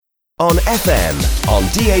on FM, on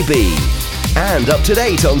DAB, and up to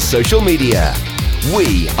date on social media.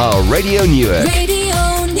 We are Radio Newark.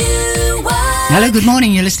 Radio Newark. Hello, good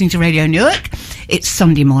morning. You're listening to Radio Newark. It's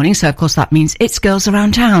Sunday morning, so of course that means it's Girls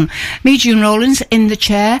Around Town. Me, June Rowlands, in the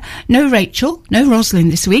chair. No Rachel, no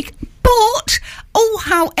Rosalind this week. But, oh,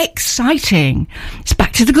 how exciting. It's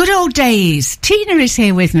back to the good old days. Tina is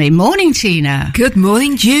here with me. Morning, Tina. Good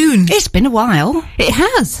morning, June. It's been a while. It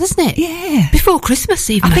has, hasn't it? Yeah. Before Christmas,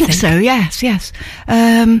 even, I think so, yes.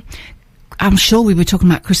 I'm sure we were talking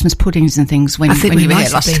about Christmas puddings and things when you were here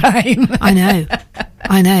last time. I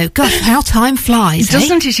know. Gosh, how time flies,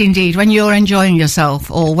 Doesn't it indeed, when you're enjoying yourself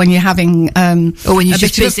or when you're having or when you're a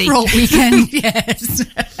just bit busy. of a fraught weekend. Yes.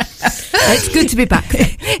 It's good to be back.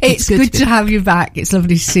 It's good to have you back. It's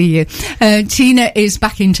lovely to see you. Tina is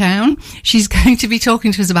back in town. She's going to be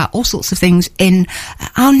talking to us about all sorts of things in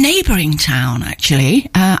our neighbouring town, actually.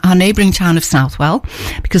 Our neighbouring town of Southwell,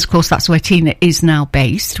 because, of course, that's where Tina is now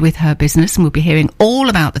based with her business, and we'll be hearing all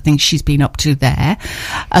about the things she's been up to there.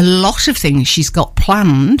 A lot of things she's got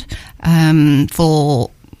planned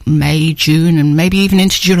for May, June, and maybe even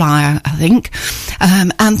into July, I think.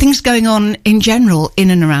 And things going on in general in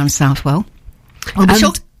and around Southwell.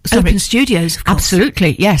 Open studios, of course.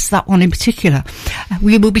 Absolutely, yes, that one in particular.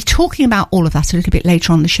 We will be talking about all of that a little bit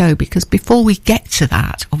later on the show, because before we get to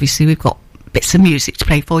that, obviously we've got bits of music to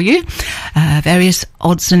play for you, various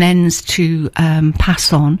odds and ends to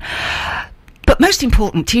pass on. But most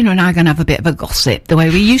important, Tina and I are going to have a bit of a gossip, the way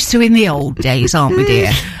we used to in the old days, aren't we,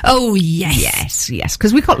 dear? Oh, yes. Yes,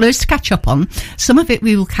 because we've got loads to catch up on. Some of it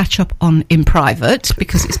we will catch up on in private,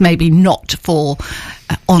 because it's maybe not for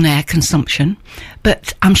on-air consumption.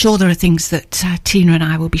 But I'm sure there are things that Tina and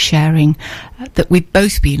I will be sharing that we've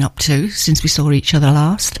both been up to since we saw each other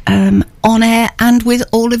last, on air and with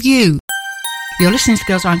all of you. You're listening to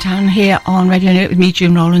Girls Around Town here on Radio Newark with me,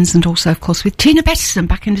 June Rowlands, and also, of course, with Tina Bettison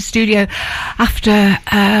back in the studio after,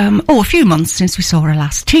 a few months since we saw her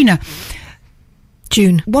last. Tina,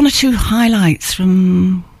 June, one or two highlights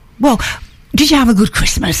from, well, did you have a good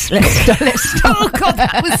Christmas? Let's start. Oh, God,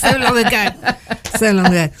 that was so long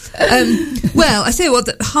ago. Well, I tell you what,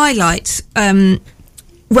 the highlights,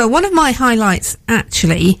 one of my highlights,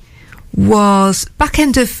 actually, was back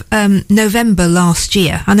end of November last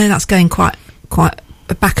year. I know that's going quite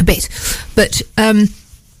back a bit, but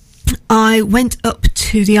I went up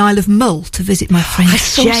to the Isle of Mull to visit my friend Jane. I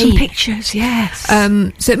saw some pictures, yes.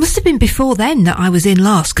 So it must have been before then that I was in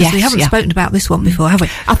last, because we haven't spoken about this one before, have we?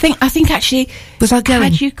 I think actually, was I going?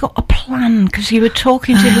 Had you got a plan? Because you were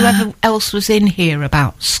talking to whoever else was in here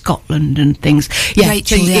about Scotland and things. Yeah,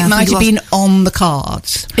 Rachel, so it might have been on the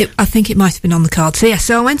cards. I think it might have been on the cards.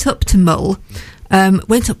 So I went up to Mull,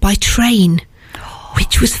 went up by train,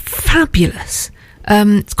 which was fabulous.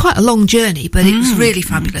 It's quite a long journey, but it was really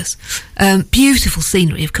fabulous. Beautiful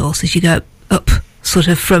scenery, of course, as you go up, sort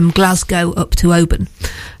of from Glasgow up to Oban.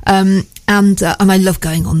 And I love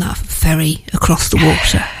going on that ferry across the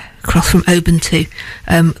water, across from Oban to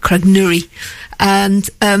Craignory. And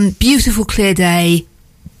beautiful clear day,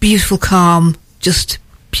 beautiful calm, just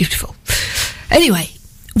beautiful. Anyway,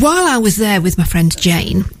 while I was there with my friend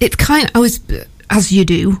Jane, I was, as you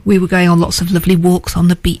do, we were going on lots of lovely walks on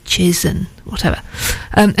the beaches and whatever.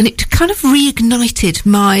 And it kind of reignited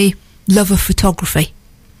my love of photography.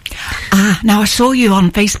 Now I saw you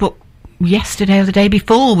on Facebook yesterday or the day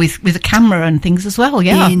before with a camera and things as well,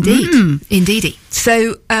 yeah. Indeedy.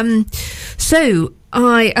 So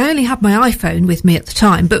I only had my iPhone with me at the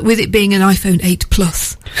time, but with it being an iPhone 8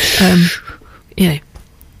 Plus,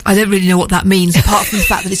 I don't really know what that means, apart from the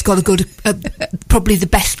fact that it's got a good, probably the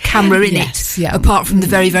best camera in it, apart from the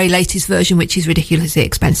very, very latest version, which is ridiculously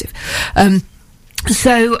expensive.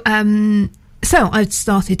 So I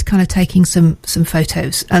started kind of taking some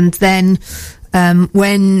photos, and then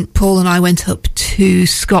when Paul and I went up to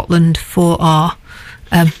Scotland for our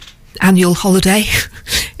annual holiday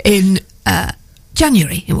in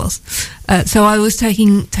January, it was. So I was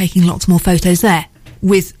taking lots more photos there,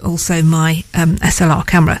 with also my SLR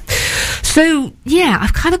camera. So, yeah,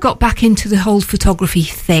 I've kind of got back into the whole photography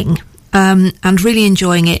thing, and really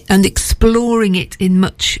enjoying it and exploring it in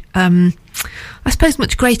much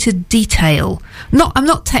greater detail. I'm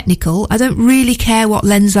not technical. I don't really care what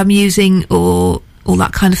lens I'm using or all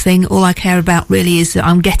that kind of thing. All I care about really is that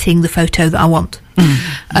I'm getting the photo that I want.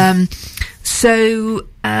 So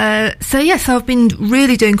I've been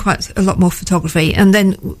really doing quite a lot more photography, and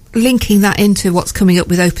then linking that into what's coming up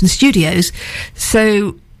with Open Studios.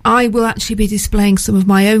 So I will actually be displaying some of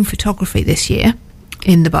my own photography this year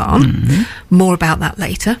in the barn. More about that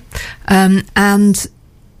later. And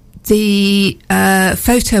the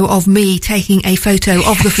photo of me taking a photo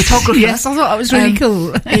of the photographer. Yes, I thought that was really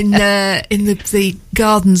cool. in the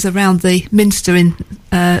gardens around the Minster in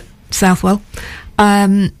Southwell.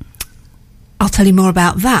 I'll tell you more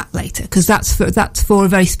about that later, because that's for a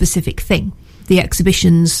very specific thing, the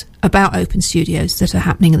exhibitions about open studios that are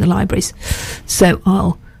happening in the libraries.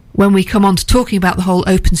 So when we come on to talking about the whole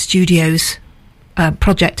Open Studios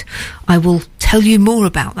project, I will tell you more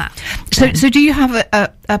about that. So do you have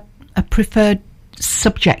a preferred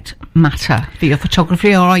subject matter for your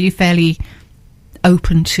photography, or are you fairly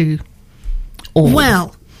open to all?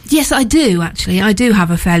 Well, yes, I do, actually. I do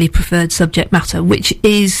have a fairly preferred subject matter, which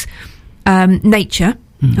is nature.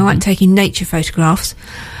 I like taking nature photographs.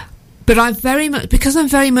 But I'm very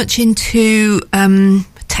much into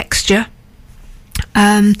texture.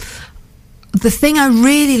 The thing I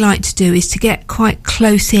really like to do is to get quite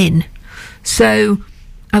close in. So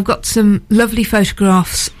I've got some lovely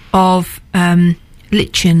photographs of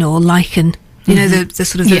lichen or lichen, you know, the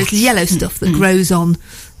sort of the little yellow stuff that grows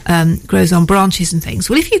on branches and things.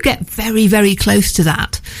 Well, if you get very, very close to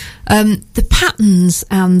that, the patterns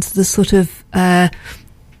and the sort of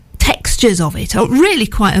textures of it are really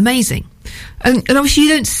quite amazing. And obviously you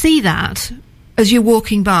don't see that as you're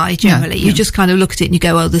walking by generally. You just kind of look at it and you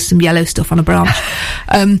go, oh, there's some yellow stuff on a branch.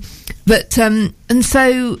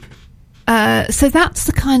 So that's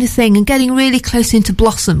the kind of thing, and getting really close into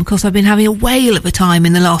blossom, because I've been having a whale of a time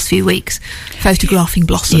in the last few weeks photographing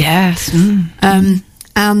blossom. Yes.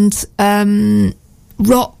 And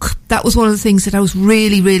rock, that was one of the things that I was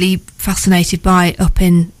really, really fascinated by up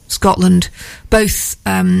in Scotland, both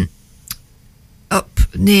up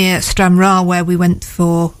near Stranraer, where we went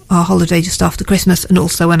for our holiday just after Christmas, and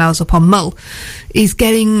also when I was up on Mull, is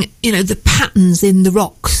getting, the patterns in the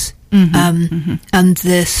rocks, and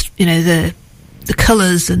the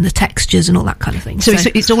colours and the textures and all that kind of thing. So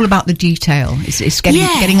it's all about the detail. It's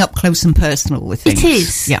getting up close and personal with things. It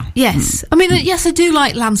is. Yeah. Yes. I mean, yes, I do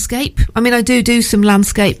like landscape. I mean, I do some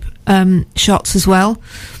landscape shots as well.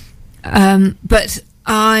 But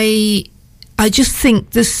I just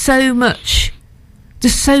think there's so much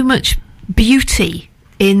beauty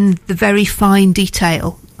in the very fine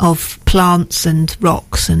detail of plants and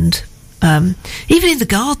rocks, and even in the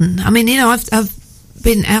garden. I mean, I've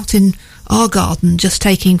been out in our garden just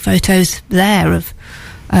taking photos there of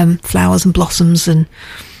flowers and blossoms and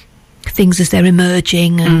things as they're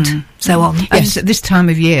emerging and so on. Yes, at this time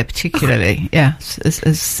of year particularly, yes,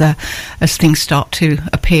 as things start to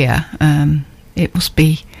appear, it must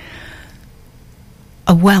be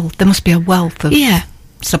a wealth. There must be a wealth of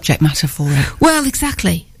subject matter for it. Well,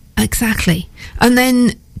 exactly. And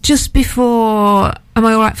then just before, am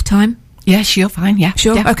I all right for time? Yes, you're fine. Yeah,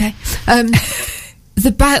 sure. Yeah. Okay.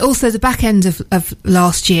 The back end of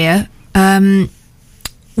last year,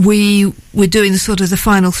 we were doing the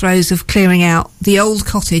final throes of clearing out the old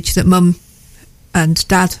cottage that Mum and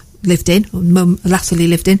Dad lived in, or Mum latterly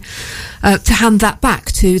lived in, to hand that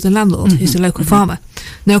back to the landlord, who's a local farmer.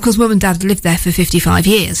 Now, of course, Mum and Dad had lived there for 55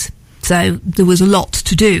 years, so there was a lot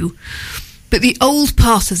to do. But the old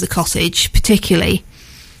part of the cottage, particularly,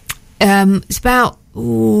 it's about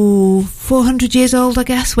 400 years old, I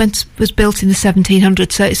guess, was built in the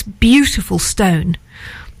 1700s, so it's beautiful stone.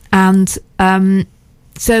 And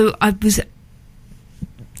so I was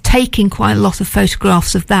taking quite a lot of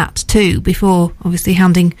photographs of that too, before obviously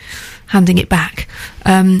handing it back.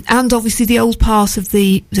 And obviously the old part of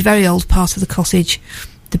the very old part of the cottage,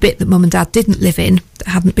 the bit that Mum and Dad didn't live in, that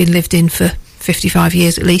hadn't been lived in for 55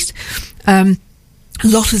 years at least, a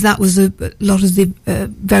lot of that was a lot of the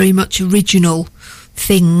very much original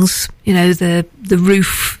things, the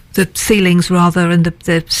roof, the ceilings rather, and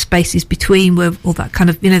the spaces between were all that kind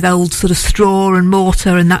of, the old sort of straw and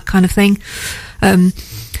mortar and that kind of thing.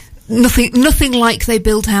 Nothing like they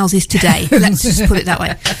build houses today. Let's just put it that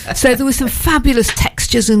way. So there were some fabulous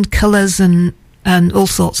textures and colours and all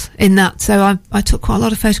sorts in that. So I took quite a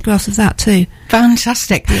lot of photographs of that too.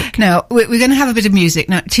 Fantastic. Now, we're going to have a bit of music.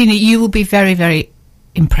 Now, Tina, you will be very, very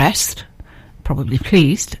impressed, probably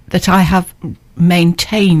pleased, that I have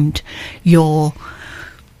maintained your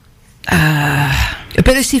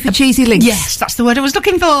ability for cheesy links. Yes, that's the word I was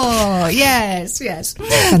looking for. Yes.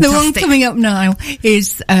 Fantastic. The one coming up now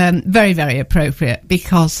is very, very appropriate,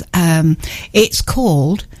 because it's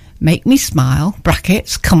called Make Me Smile,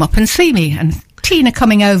 brackets, Come Up and See Me. And Tina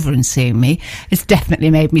coming over and seeing me has definitely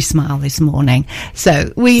made me smile this morning.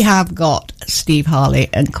 So we have got Steve Harley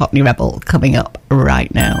and Cockney Rebel coming up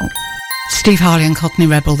right now. Steve Harley and Cockney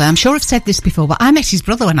Rebel there. I'm sure I've said this before, but I met his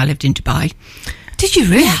brother when I lived in Dubai. Did you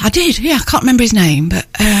really? Yeah, I did. Yeah, I can't remember his name, but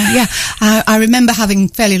I remember having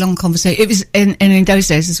fairly long conversation. It was in those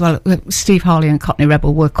days as well. Steve Harley and Cockney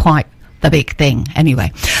Rebel were quite the big thing.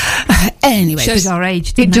 Anyway, shows our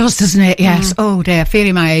age. It does, doesn't it? Yes. Oh dear,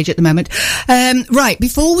 feeling my age at the moment. Right,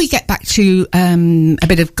 before we get back to a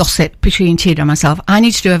bit of gossip between Tina and myself, I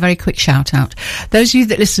need to do a very quick shout out. Those of you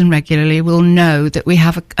that listen regularly will know that we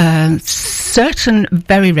have certain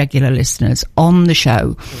very regular listeners on the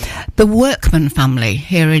show. The Workman family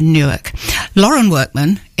here in Newark. Lauren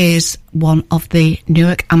Workman is one of the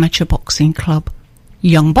Newark Amateur Boxing Club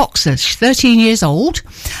young boxers. She's 13 years old,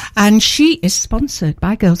 and she is sponsored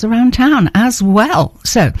by Girls Around Town as well.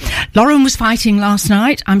 So Lauren was fighting last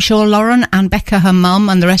night. I'm sure Lauren and Becca, her mum,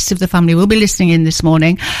 and the rest of the family will be listening in this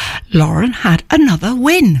morning. Lauren had another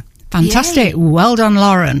win. Fantastic. Yay. Well done,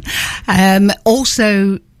 Lauren.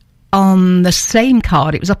 Also on the same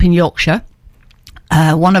card, it was up in Yorkshire,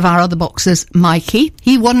 one of our other boxers, Mikey,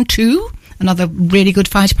 he won 2. Another really good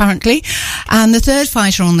fight, apparently. And the third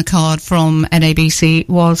fighter on the card from NABC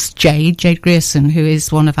was Jade Grierson, who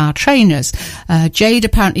is one of our trainers. Jade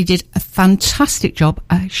apparently did a fantastic job.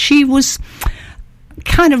 She was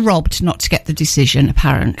kind of robbed not to get the decision,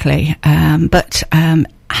 apparently, but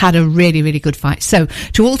had a really, really good fight. So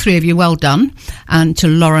to all three of you, well done. And to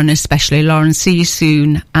Lauren especially. Lauren, see you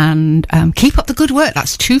soon. And keep up the good work.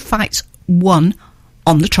 That's 2 fights, 1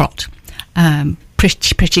 on the trot.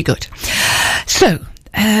 Pretty good. So,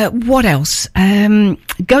 what else?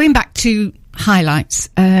 Going back to highlights,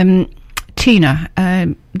 Tina,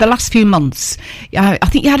 the last few months, I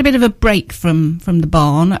think you had a bit of a break from the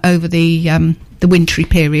barn over the wintry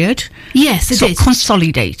period. Yes, it is.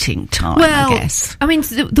 Consolidating time, well, I guess. I mean,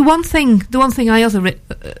 the one thing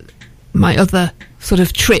my other sort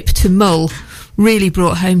of trip to Mull really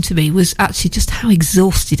brought home to me was actually just how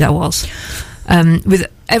exhausted I was. With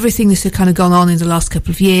everything that had kind of gone on in the last couple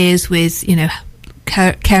of years, with, you know,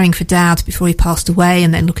 caring for Dad before he passed away,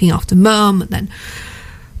 and then looking after Mum, and then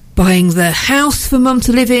buying the house for Mum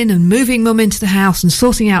to live in, and moving Mum into the house, and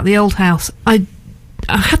sorting out the old house, I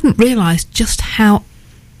hadn't realised just how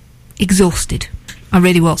exhausted I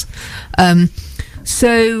really was.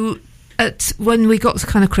 So when we got to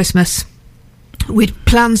kind of Christmas, we'd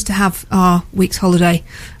planned to have our week's holiday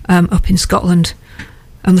up in Scotland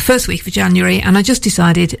on the first week of January, and I just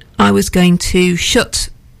decided I was going to shut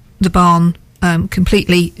the barn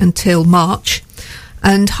completely until March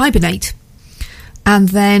and hibernate. And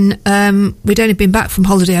then we'd only been back from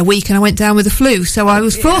holiday a week, and I went down with the flu, so I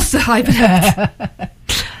was forced to hibernate.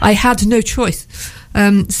 I had no choice.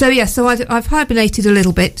 So I've hibernated a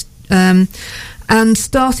little bit, and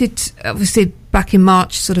started, obviously, back in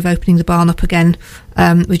March, sort of opening the barn up again.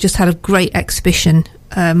 We just had a great exhibition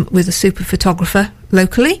with a super photographer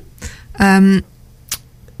locally,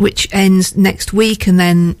 which ends next week, and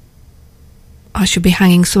then I should be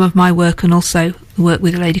hanging some of my work, and also work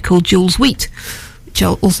with a lady called Jules Wheat, which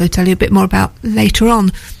I'll also tell you a bit more about later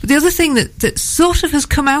on. But the other thing that sort of has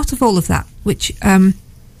come out of all of that, which I'd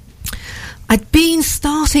been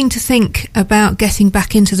starting to think about getting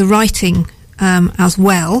back into the writing as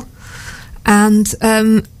well, and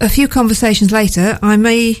a few conversations later, I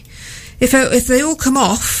may, if they all come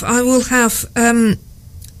off, I will have 2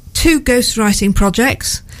 ghostwriting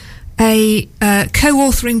projects, a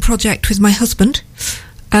co-authoring project with my husband,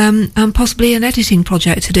 and possibly an editing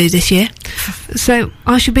project to do this year. So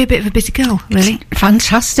I should be a bit of a busy girl, really.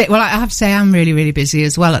 Fantastic. Well, I have to say I'm really, really busy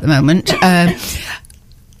as well at the moment.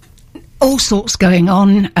 All sorts going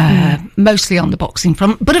on, mostly on the boxing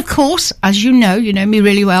front. But of course, as you know me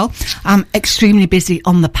really well, I'm extremely busy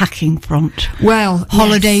on the packing front. Well,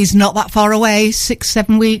 holidays not that far away,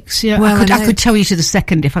 6-7 weeks. You know, well, I could tell you to the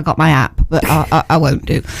second if I got my app, but I won't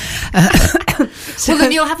do. So, well,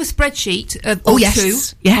 then you'll have a spreadsheet or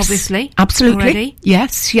yes, 2, yes, obviously. Absolutely. Already.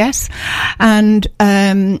 Yes. And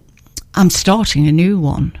I'm starting a new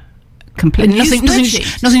one. Completely nothing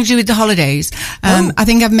to do with the holidays. I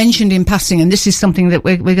think I've mentioned in passing, and this is something that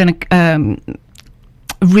we're going to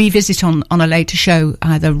revisit on a later show,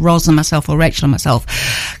 either Ros and myself or Rachel and myself.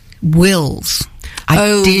 Wills.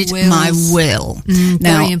 I did wills. My will.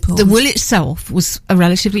 Now, very important. The will itself was a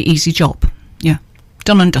relatively easy job. Yeah,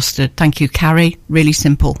 done and dusted. Thank you, Carrie. Really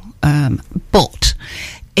simple. But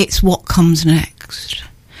it's what comes next.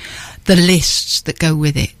 The lists that go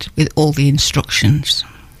with it, with all the instructions.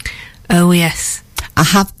 Oh, yes. I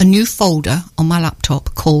have a new folder on my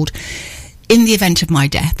laptop called In the Event of My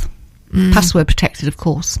Death. Password protected, of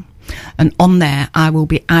course. And on there, I will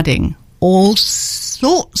be adding all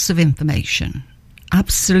sorts of information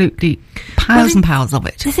absolutely piles and piles of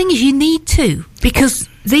it. The thing is, you need to, because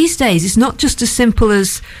these days it's not just as simple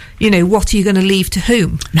as, what are you going to leave to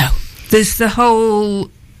whom? No. There's the whole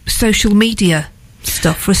social media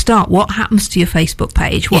stuff. For a start, what happens to your Facebook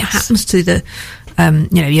page? What happens to the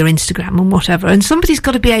your Instagram and whatever, and somebody's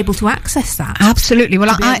got to be able to access that. Absolutely.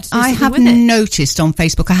 Well, I have noticed on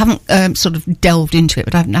Facebook, I haven't sort of delved into it,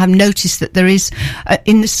 but I've noticed that there is,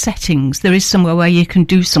 in the settings, there is somewhere where you can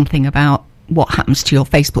do something about what happens to your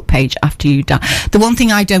Facebook page after you die. The one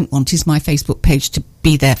thing I don't want is my Facebook page to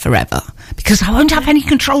be there forever, because I won't have any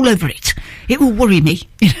control over it. It will worry me,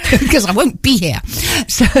 because I won't be here.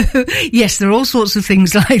 So, yes, there are all sorts of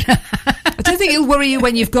things like that. I don't think it'll worry you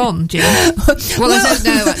when you've gone, Jim. Well, I don't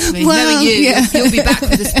know, actually. Knowing you'll be back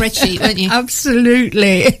with a spreadsheet, won't you?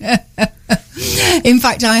 Absolutely. In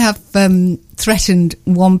fact, I have threatened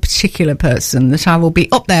one particular person that I will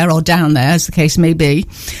be up there or down there, as the case may be,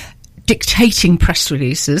 dictating press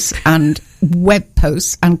releases and web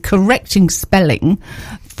posts and correcting spelling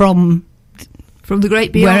from the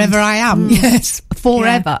great beyond, wherever I am. Yes,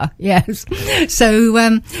 forever. Yeah. Yes. So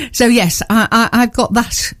yes, I've got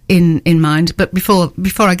that in mind. But before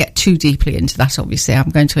I get too deeply into that, obviously, I'm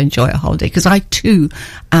going to enjoy a holiday, because I too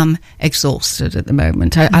am exhausted at the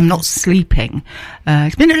moment. I'm not sleeping.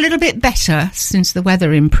 It's been a little bit better since the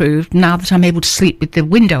weather improved. Now that I'm able to sleep with the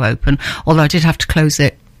window open, although I did have to close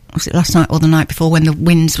it. Was it last night or the night before when the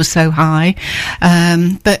winds were so high?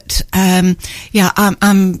 I'm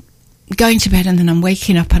going to bed and then I'm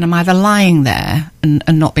waking up and I'm either lying there and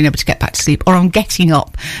not being able to get back to sleep, or I'm getting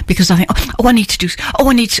up because I think, I need to do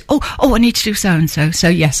so and so. So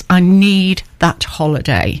yes, I need that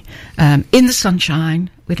holiday in the sunshine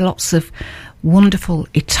with lots of wonderful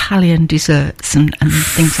Italian desserts and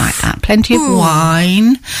things like that. Plenty of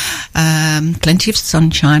wine, plenty of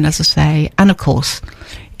sunshine, as I say, and of course,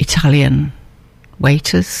 Italian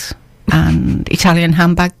waiters and Italian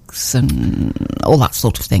handbags and all that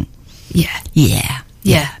sort of thing. Yeah.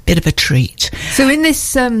 Bit of a treat. So in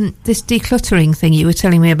this this decluttering thing you were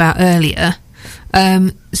telling me about earlier,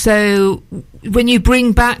 so when you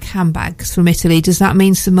bring back handbags from Italy, does that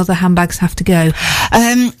mean some other handbags have to go?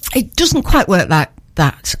 It doesn't quite work like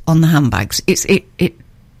that on the handbags.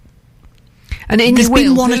 And there's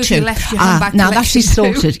been one or two. Now that is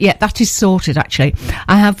sorted. Yeah, that is sorted. Actually,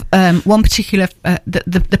 I have one particular.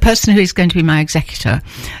 The person who is going to be my executor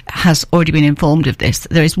has already been informed of this.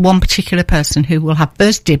 There is one particular person who will have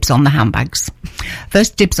first dibs on the handbags,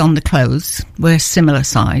 first dibs on the clothes. We're similar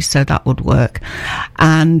size, so that would work.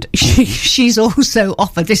 And she's also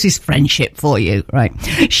offered. This is friendship for you, right?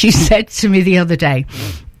 She said to me the other day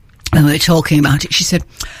when we were talking about it. She said,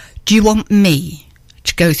 "Do you want me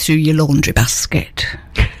to go through your laundry basket?"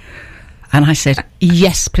 And I said,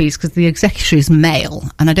 yes, please, because the executor is male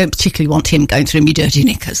and I don't particularly want him going through my dirty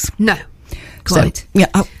knickers. No, quite. So, yeah,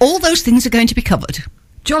 all those things are going to be covered.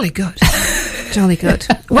 Jolly good. Jolly good.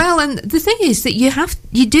 Well, and the thing is that you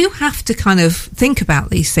do have to kind of think about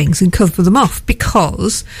these things and cover them off,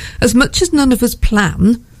 because as much as none of us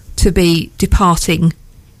plan to be departing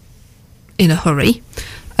in a hurry,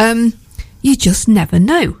 you just never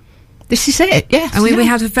know. This is it, yes. I mean, we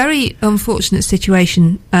had a very unfortunate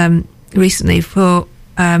situation recently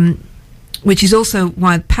which is also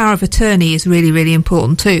why power of attorney is really, really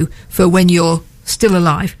important too, for when you're still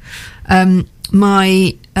alive.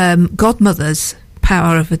 My godmother's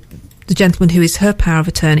the gentleman who is her power of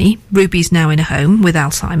attorney, Ruby's now in a home with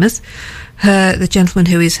Alzheimer's. The gentleman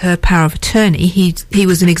who is her power of attorney, he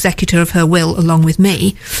was an executor of her will along with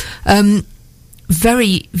me.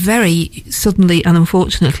 Very, very suddenly and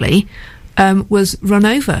unfortunately, was run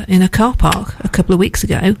over in a car park a couple of weeks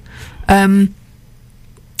ago.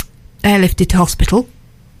 Airlifted to hospital,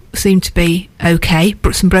 seemed to be okay,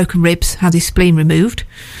 some broken ribs, had his spleen removed.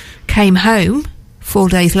 Came home 4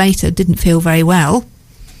 days later, didn't feel very well.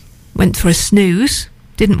 Went for a snooze,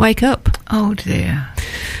 didn't wake up. Oh dear.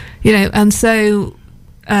 And so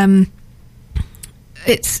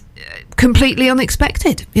it's completely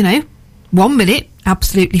unexpected, 1 minute,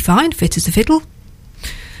 absolutely fine, fit as a fiddle,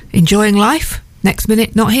 enjoying life. Next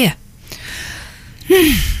minute, not here.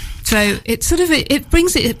 So it sort of it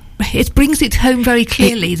brings it home very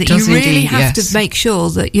clearly that you really have to make sure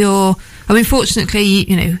that you're. I mean, fortunately,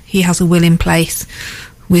 he has a will in place.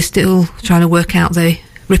 We're still trying to work out the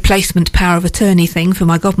replacement power of attorney thing for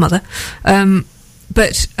my godmother.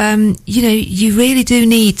 But you really do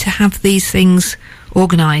need to have these things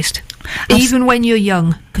organised. Even when you're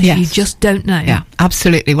young, because you just don't know. Yeah,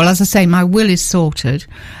 absolutely. Well, as I say, my will is sorted.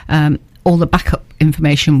 all the backup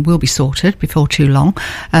information will be sorted before too long.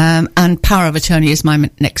 And power of attorney is my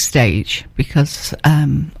next stage, because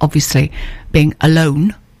obviously being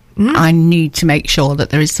alone, I need to make sure that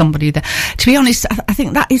there is somebody there. To be honest, I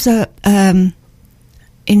think that is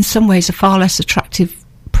in some ways a far less attractive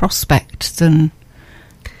prospect than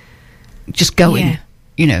just going,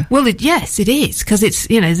 you know. Well, yes, it is, because it's,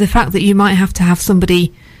 you know, the fact that you might have to have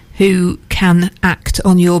somebody who can act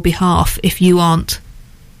on your behalf if you aren't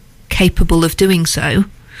capable of doing so.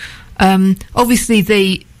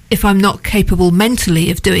 Obviously, if I'm not capable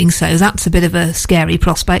mentally of doing so, that's a bit of a scary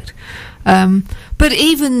prospect. But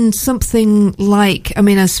even something like, I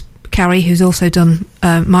mean, as Carrie, who's also done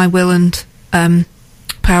my will and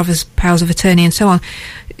powers of attorney and so on,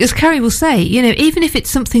 as Carrie will say, you know, even if it's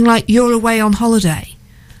something like you're away on holiday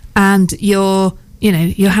and your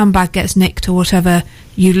handbag gets nicked or whatever,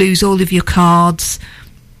 you lose all of your cards,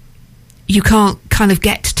 you can't kind of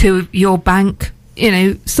get to your bank, you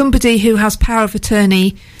know, somebody who has power of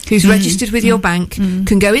attorney, who's registered with your bank,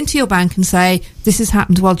 can go into your bank and say, this has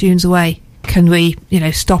happened while June's away. Can we, you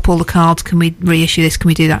know, stop all the cards? Can we reissue this? Can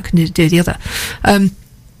we do that? Can we do the other?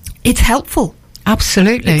 It's helpful.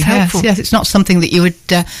 Absolutely. It's helpful. Yes, it's not something that you would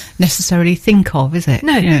necessarily think of, is it?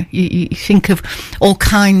 No. You know, you think of all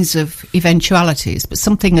kinds of eventualities, but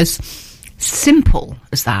something as simple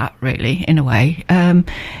as that, really, in a way,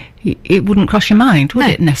 it wouldn't cross your mind, would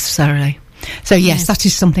it, necessarily? So, yes, that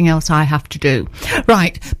is something else I have to do.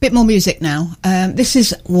 Right, bit more music now. This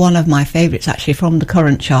is one of my favourites, actually, from the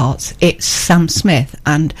current charts. It's Sam Smith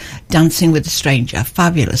and Dancing with a Stranger.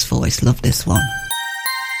 Fabulous voice. Love this one.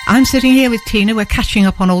 I'm sitting here with Tina. We're catching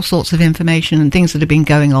up on all sorts of information and things that have been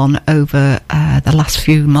going on over the last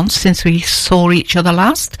few months since we saw each other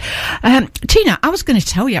last. Tina, I was going to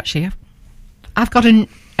tell you, actually, I've got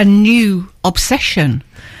a new obsession.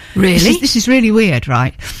 Really? This is really weird,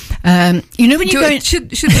 right? You know when you go...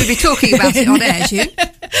 Should we be talking about it on air, June?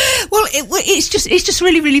 Well, it's just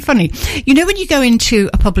really, really funny. You know when you go into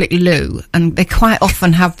a public loo, and they quite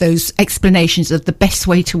often have those explanations of the best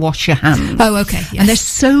way to wash your hands. Oh, okay. Yes. And they're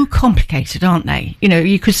so complicated, aren't they? You know,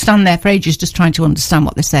 you could stand there for ages just trying to understand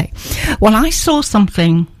what they say. Well, I saw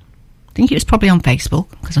something... I think it was probably on Facebook,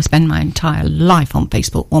 because I spend my entire life on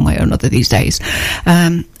Facebook one way or another these days,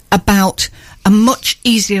 about a much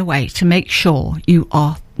easier way to make sure you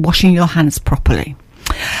are washing your hands properly.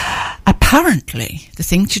 Apparently, the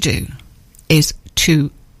thing to do is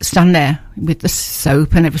to stand there with the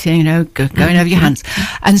soap and everything, you know, going over your hands,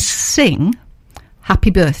 and sing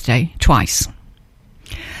Happy Birthday twice.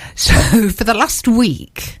 So for the last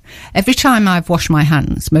week, every time I've washed my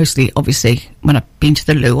hands, mostly obviously when I've been to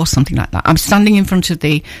the loo or something like that, I'm standing in front of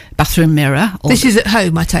the bathroom mirror. This is at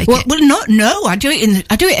home, I take it. Well, no, I do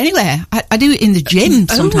it anywhere. I do it in the gym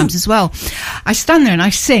sometimes as well. I stand there and I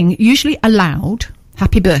sing, usually aloud,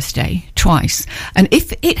 Happy Birthday twice. And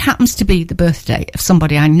if it happens to be the birthday of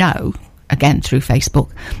somebody I know, again through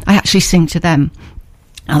Facebook, I actually sing to them.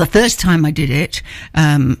 Now, the first time I did it,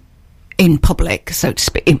 in public, so to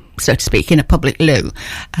speak, in a public loo.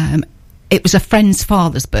 It was a friend's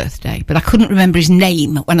father's birthday, but I couldn't remember his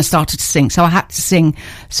name when I started to sing, so I had to sing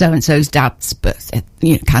so-and-so's dad's birthday,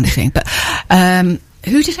 you know, kind of thing. But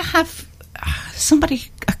who did I have? Somebody,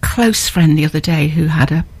 a close friend the other day who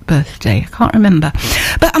had a birthday. I can't remember.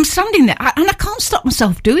 But I'm standing there, and I can't stop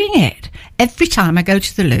myself doing it. Every time I go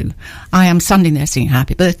to the loo, I am standing there singing,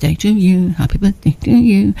 Happy birthday to you, happy birthday to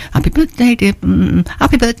you, happy birthday dear,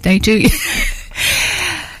 happy birthday to you.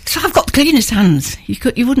 So I've got the cleanest hands.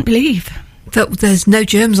 You wouldn't believe. That there's no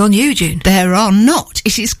germs on you, June. There are not.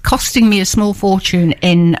 It is costing me a small fortune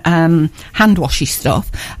in hand washy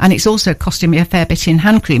stuff, and it's also costing me a fair bit in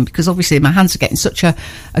hand cream, because obviously my hands are getting such a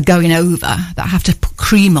going over that I have to put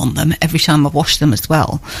cream on them every time I wash them as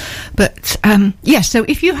well. But so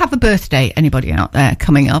if you have a birthday, anybody out there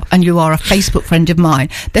coming up, and you are a Facebook friend of mine,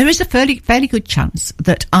 there is a fairly good chance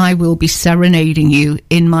that I will be serenading you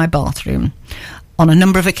in my bathroom on a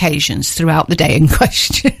number of occasions throughout the day in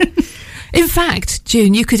question. In fact,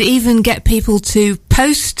 June, you could even get people to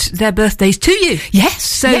post their birthdays to you. Yes.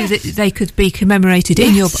 So that they could be commemorated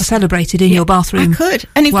celebrated in your bathroom. I could.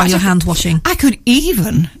 And in while fact, you're hand washing. I could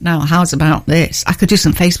even, now how's about this? I could do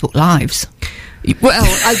some Facebook Lives. Well,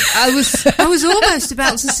 I was almost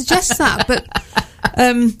about to suggest that, but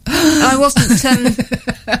I wasn't.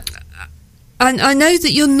 I know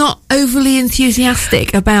that you're not overly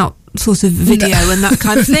enthusiastic about sort of video and that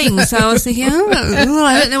kind of thing. So I was thinking,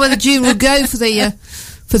 I don't know whether June would go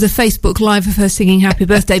for for the Facebook Live of her singing Happy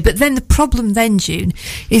Birthday. But then the problem then, June,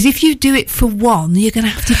 is if you do it for one, you're going to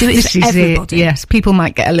have to do it for everybody. Yes, people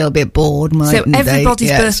might get a little bit bored, mightn't so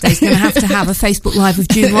everybody's birthday is going to have a Facebook Live of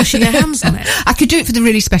June washing her hands on it. I could do it for the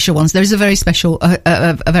really special ones. There is a very special,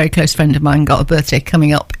 a very close friend of mine got a birthday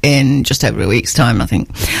coming up in just over a week's time, I think.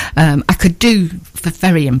 I could do for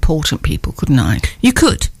very important people, couldn't I? You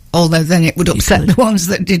could. Although then it would upset the ones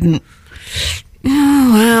that didn't.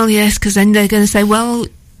 Oh, well, yes, because then they're going to say, well,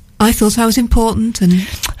 I thought I was important and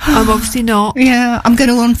I'm obviously not. Yeah, I'm going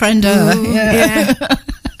to unfriend her. Yeah.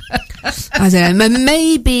 I don't know.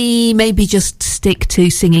 Maybe just stick to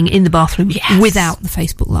singing in the bathroom without the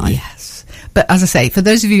Facebook Live. Yes. But as I say, for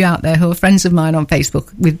those of you out there who are friends of mine on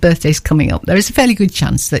Facebook with birthdays coming up, there is a fairly good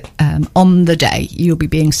chance that on the day you'll be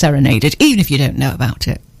being serenaded, even if you don't know about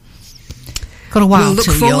it. Got a while we'll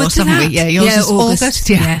till yours, haven't we? Yeah, yours is August.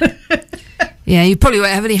 Yeah. Yeah, you probably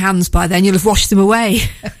won't have any hands by then. You'll have washed them away.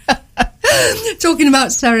 Talking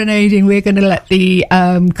about serenading, we're going to let the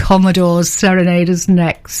Commodores serenade us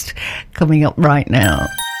next, coming up right now.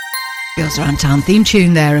 Girls Around Town theme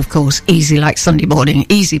tune there, of course, Easy Like Sunday Morning,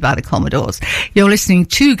 Easy by the Commodores. You're listening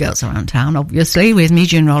to Girls Around Town, obviously, with me,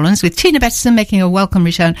 June Rollins, with Tina Betterson making a welcome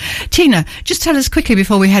return. Tina, just tell us quickly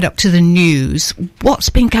before we head up to the news, what's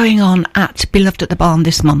been going on at Beloved at the Barn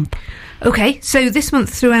this month? Okay, so this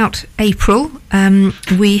month throughout April,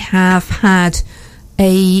 we have had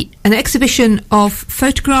an exhibition of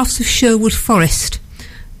photographs of Sherwood Forest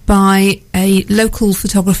by a local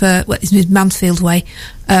photographer, his name is Mansfield Way,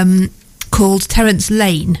 called Terence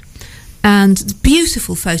Lane, and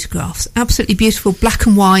beautiful photographs, absolutely beautiful black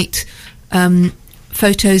and white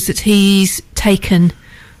photos that he's taken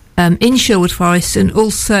in Sherwood Forest, and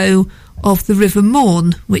also of the River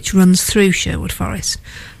Mourne, which runs through Sherwood Forest.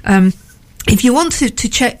 If you want to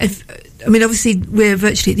check, obviously we're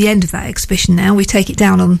virtually at the end of that exhibition now. We take it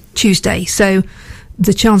down on Tuesday, so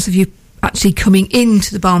the chance of you actually coming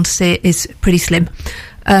into the barn to see it is pretty slim.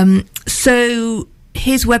 So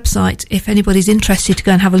his website, if anybody's interested to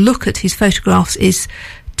go and have a look at his photographs, is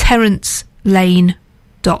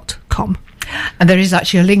terencelane.com. And there is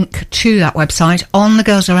actually a link to that website on the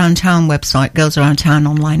Girls Around Town website,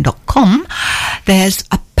 girlsaroundtownonline.com. There's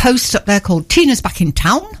a post up there called Tina's Back in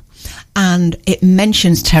Town, and it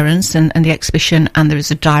mentions Terence and the exhibition, and there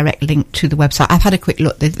is a direct link to the website. I've had a quick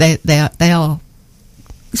look. They are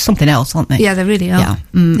something else, aren't they? Yeah, they really are. Yeah,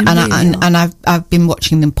 and I've been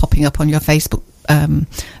watching them popping up on your Facebook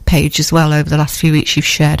page as well over the last few weeks. You've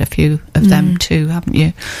shared a few of them too, haven't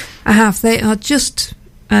you? I have. They are just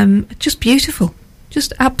beautiful,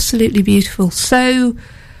 just absolutely beautiful. So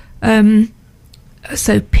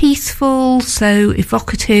peaceful, so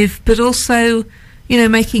evocative, but also,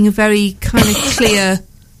 making a very kind of clear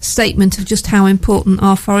statement of just how important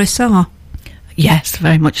our forests are. Yes,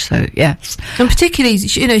 very much so, yes. And particularly,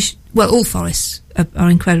 all forests are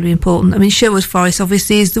incredibly important. I mean, Sherwood Forest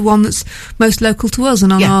obviously is the one that's most local to us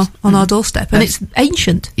and on our doorstep, and it's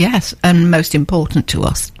ancient. Yes, and most important to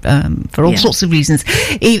us for all sorts of reasons,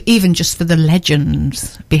 even just for the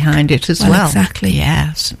legends behind it as well. Exactly.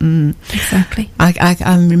 Yes. Exactly.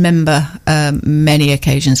 I remember many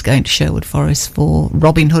occasions going to Sherwood Forest for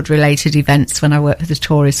Robin Hood related events when I worked for the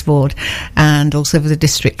Tourist Board and also for the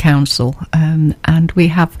District Council, and we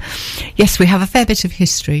have a fair bit of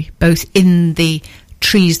history, both in the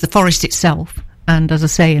trees, the forest itself, and as I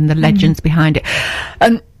say, in the legends behind it.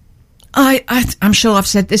 And I'm sure I've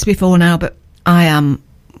said this before now, but I am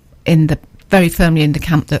very firmly in the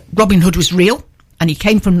camp that Robin Hood was real, and he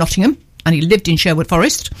came from Nottingham, and he lived in Sherwood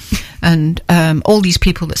Forest, and all these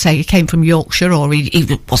people that say he came from Yorkshire or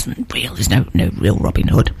he wasn't real, there's no real Robin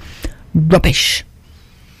Hood. Rubbish.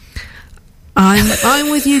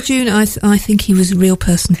 I'm with you, June. I think he was a real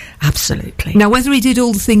person. Absolutely. Now, whether he did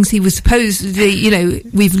all the things he was supposedly,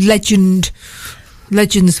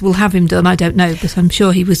 legends will have him done, I don't know, but I'm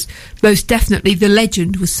sure he was most definitely, the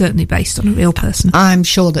legend was certainly based on a real person. I'm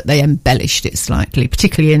sure that they embellished it slightly,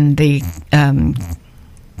 particularly in the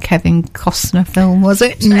Kevin Costner film, was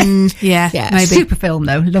it? Yeah, maybe. Super film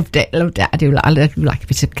though. Loved it. I do like a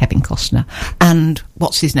bit of Kevin Costner. And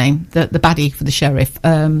what's his name? The baddie for the sheriff,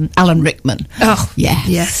 Alan Rickman. Oh,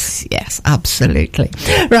 yes, absolutely.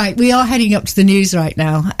 Right, we are heading up to the news right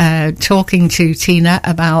now, talking to Tina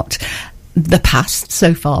about the past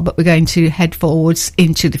so far, but we're going to head forwards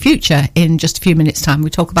into the future in just a few minutes' time. We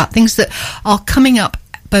talk about things that are coming up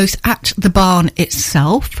both at the barn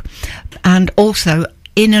itself and also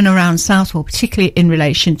in and around Southall, particularly in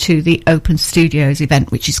relation to the Open Studios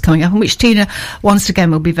event, which is coming up and which Tina, once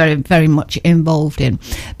again, will be very, very much involved in.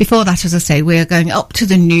 Before that, as I say, we are going up to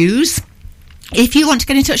the news. If you want to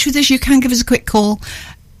get in touch with us, you can give us a quick call.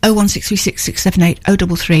 01636 678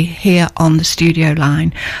 033 here on the studio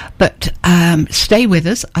line. But stay with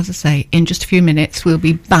us. As I say, in just a few minutes we'll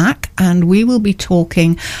be back and we will be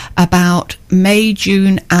talking about May,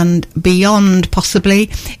 June and beyond, possibly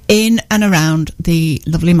in and around the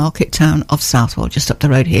lovely market town of Southall, just up the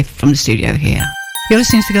road here from the studio here. You're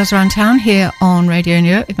listening to The Girls Around Town here on Radio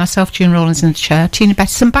New with myself, June Rawlins, in the chair. Tina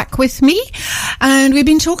Bettison back with me. And we've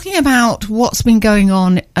been talking about what's been going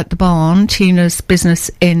on at the barn, Tina's business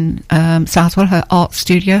in Southall, her art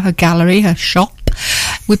studio, her gallery, her shop.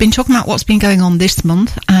 We've been talking about what's been going on this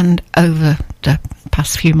month and over the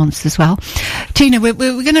past few months as well. Tina, we're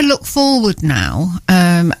going to look forward now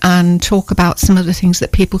and talk about some of the things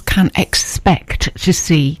that people can expect to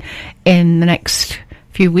see in the next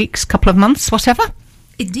few weeks, couple of months, whatever.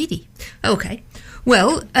 Indeedy. Okay.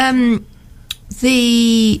 Well, obviously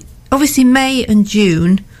May and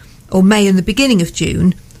June, or May and the beginning of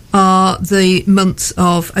June, are the months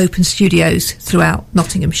of open studios throughout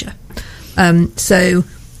Nottinghamshire. So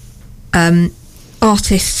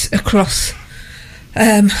artists across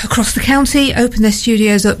the county open their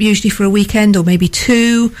studios up usually for a weekend or maybe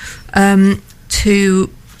two.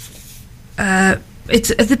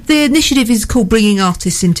 The initiative is called Bringing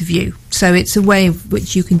Artists into View, so it's a way of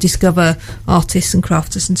which you can discover artists and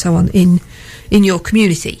crafters and so on in your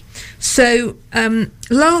community. So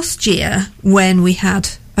last year, when we had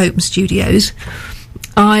open studios,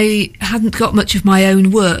 I hadn't got much of my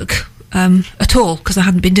own work at all because I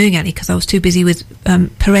hadn't been doing any because I was too busy with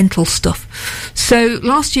parental stuff. So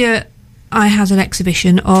last year I had an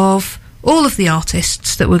exhibition of all of the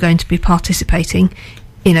artists that were going to be participating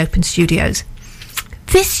in open studios.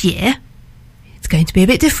 This year, it's going to be a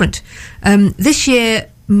bit different. This year,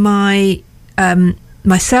 myself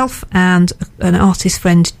and an artist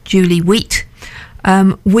friend, Julie Wheat,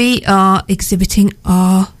 we are exhibiting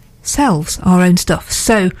ourselves, our own stuff.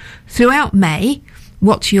 So, throughout May,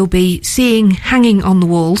 what you'll be seeing hanging on the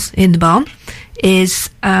walls in the barn is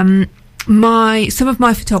some of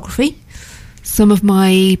my photography, some of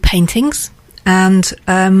my paintings, and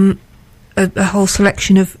a whole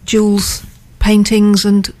selection of Jules' paintings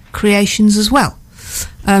and creations as well.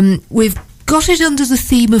 We've got it under the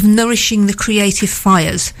theme of nourishing the creative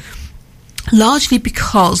fires, largely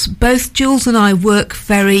because both Jules and I work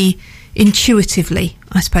very intuitively,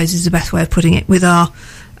 I suppose is the best way of putting it, with our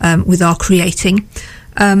creating.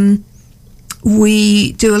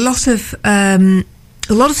 We do a lot of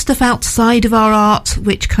stuff outside of our art,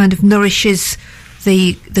 which kind of nourishes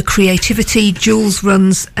the creativity. Jules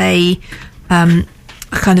runs a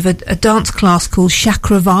kind of a dance class called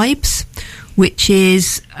Chakra Vibes, which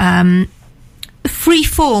is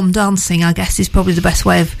free-form dancing, I guess, is probably the best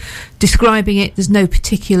way of describing it. There's no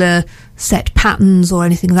particular set patterns or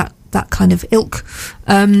anything that kind of ilk.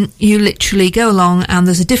 You literally go along and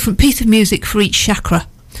there's a different piece of music for each chakra.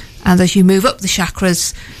 And as you move up the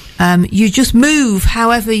chakras, you just move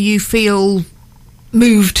however you feel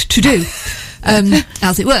moved to do,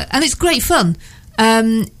 as it were. And it's great fun.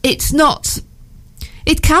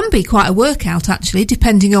 It can be quite a workout, actually,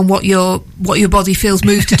 depending on what your body feels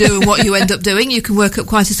moved to do and what you end up doing. You can work up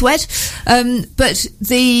quite a sweat, but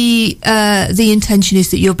the intention is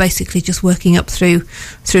that you're basically just working up through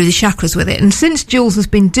the chakras with it. And since Jules has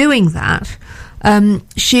been doing that,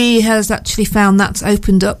 she has actually found that's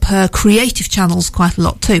opened up her creative channels quite a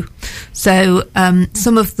lot too. So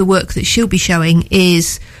some of the work that she'll be showing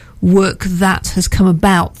is work that has come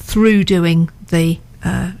about through doing the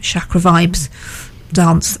Chakra Vibes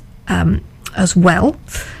dance as well,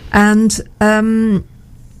 and I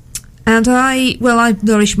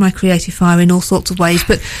nourish my creative fire in all sorts of ways,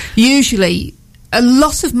 but usually a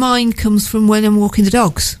lot of mine comes from when I'm walking the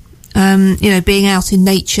dogs, being out in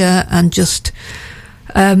nature and just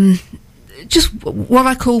what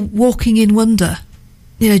I call walking in wonder,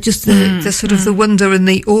 just the sort of the wonder and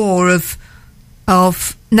the awe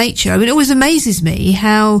of nature. I mean, it always amazes me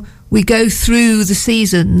how we go through the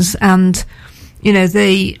seasons and you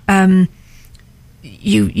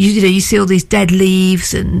see all these dead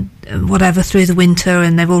leaves and whatever through the winter,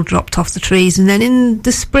 and they've all dropped off the trees, and then in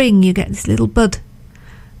the spring you get this little bud,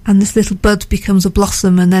 and this little bud becomes a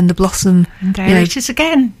blossom, and then the blossom, and there it is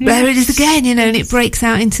again. Yes. There it is again, and it breaks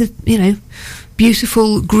out into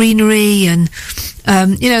beautiful greenery, and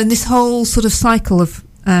and this whole sort of cycle of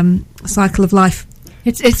life.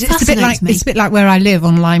 It's a bit like where I live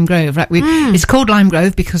on Lime Grove, right? It's called Lime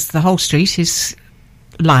Grove because the whole street is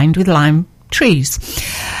lined with lime trees.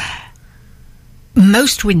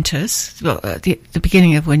 Most winters, the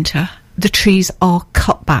beginning of winter, the trees are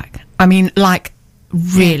cut back. I mean, like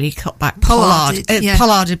really cut back,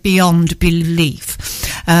 pollarded beyond belief.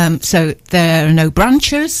 So there are no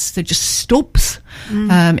branches, they're just stubs.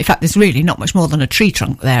 In fact, there's really not much more than a tree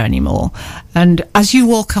trunk there anymore. And as you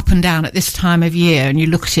walk up and down at this time of year and you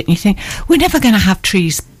look at it and you think, we're never going to have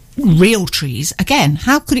trees, real trees again.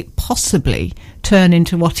 How could it possibly turn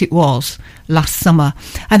into what it was last summer?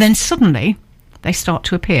 And then suddenly they start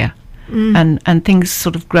to appear and things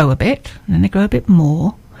sort of grow a bit, and then they grow a bit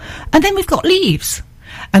more. And then we've got leaves.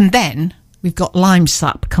 And then we've got lime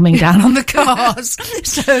sap coming down on the cars.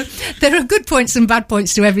 So there are good points and bad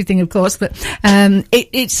points to everything, of course, but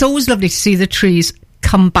it's always lovely to see the trees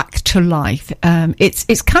come back to life.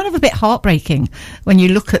 It's kind of a bit heartbreaking when you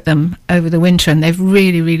look at them over the winter and they've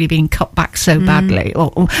really, really been cut back so badly,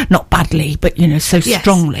 or not badly, but, so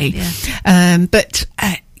strongly. Yeah. But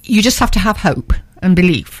you just have to have hope and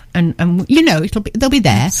belief, and they'll be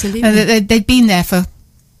there. Absolutely. They've been there for,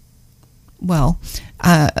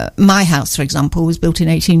 my house, for example, was built in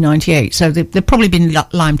 1898, so there've probably been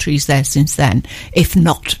lime trees there since then, if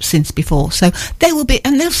not since before. So they will be,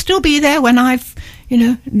 and they'll still be there when I've,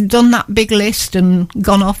 done that big list and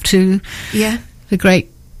gone off to the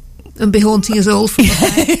great, and be haunting us all from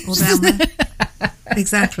up there or down there.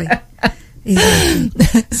 Exactly.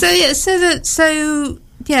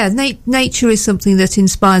 Nature is something that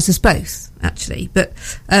inspires us both, actually. But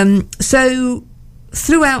so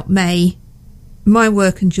throughout May, my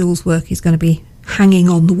work and Jules' work is going to be hanging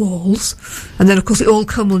on the walls, and then of course it all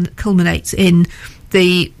culminates in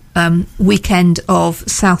the weekend of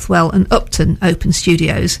Southwell and Upton Open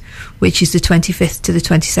Studios, which is the 25th to the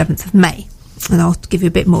 27th of May, and I'll give you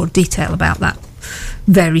a bit more detail about that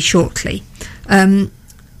very shortly.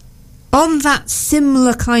 On that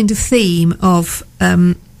similar kind of theme of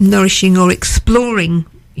nourishing or exploring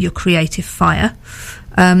your creative fire,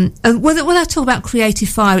 and when I talk about creative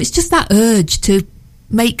fire, it's just that urge to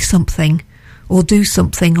make something or do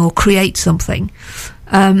something or create something.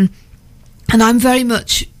 And I'm very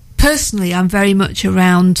much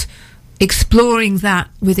around exploring that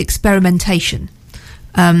with experimentation.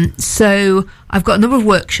 So I've got a number of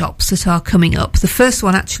workshops that are coming up. The first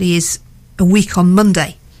one actually is a week on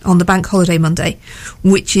Monday, on the bank holiday Monday,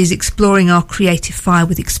 which is exploring our creative fire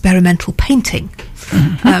with experimental painting.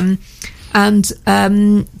 And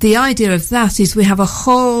the idea of that is we have a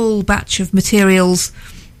whole batch of materials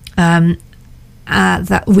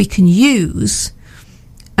that we can use,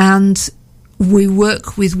 and we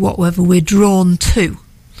work with whatever we're drawn to.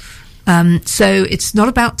 So it's not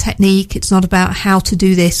about technique, it's not about how to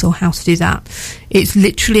do this or how to do that. It's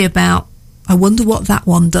literally about, I wonder what that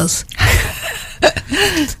one does.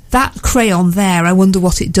 That crayon there, I wonder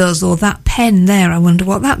what it does. Or that pen there, I wonder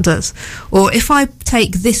what that does. Or if I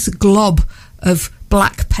take this glob of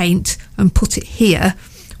black paint and put it here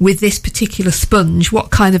with this particular sponge, what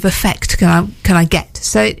kind of effect can I get?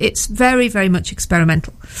 So it's very, very much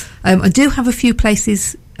experimental. I do have a few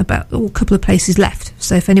places, a couple of places left.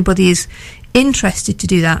 So if anybody is interested to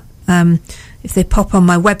do that, if they pop on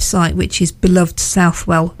my website, which is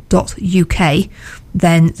belovedsouthwell.uk,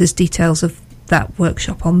 then there's details of that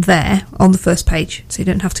workshop on there, on the first page, so you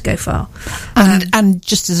don't have to go far. And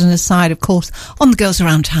just as an aside, of course, on the Girls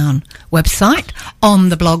Around Town website, on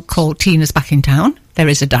the blog called Tina's Back in Town, there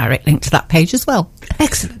is a direct link to that page as well.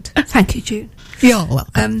 Excellent. Thank you, June. You're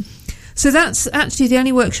welcome. So that's actually the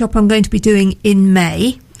only workshop I'm going to be doing in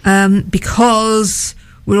May, because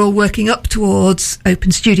we're all working up towards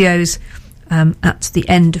Open Studios at the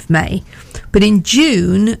end of May. But in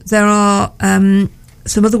June, there are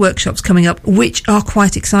some other workshops coming up, which are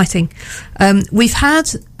quite exciting. We've had,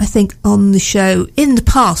 I think, on the show in the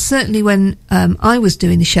past, certainly when I was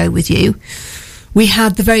doing the show with you, we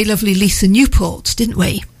had the very lovely Lisa Newport, didn't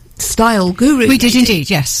we? Style guru. We did indeed,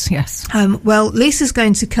 yes. Well, Lisa's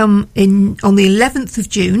going to come in on the 11th of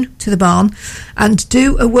June to the barn and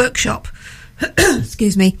do a workshop,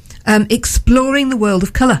 excuse me, exploring the world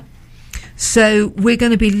of colour. So we're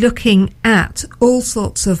going to be looking at all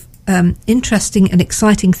sorts of interesting and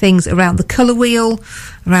exciting things around the colour wheel,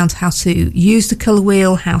 around how to use the colour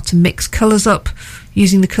wheel, how to mix colours up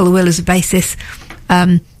using the colour wheel as a basis.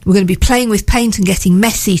 We're going to be playing with paint and getting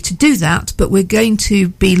messy to do that, but we're going to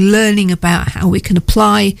be learning about how we can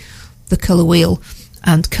apply the colour wheel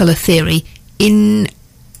and colour theory in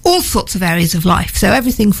all sorts of areas of life. So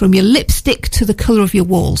everything from your lipstick to the colour of your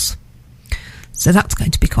walls. So that's going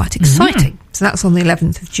to be quite exciting. So that's on the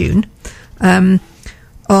 11th of June. On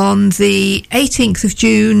the 18th of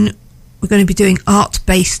June, we're going to be doing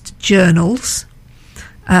art-based journals.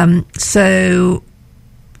 So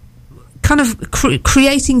kind of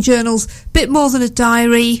creating journals, a bit more than a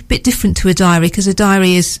diary, a bit different to a diary, because a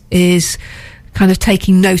diary is kind of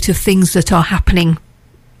taking note of things that are happening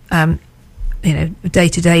day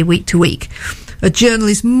to day, week to week. A journal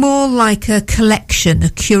is more like a collection, a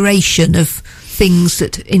curation of things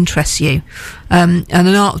that interest you. And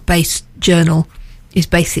an art-based journal is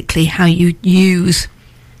basically how you use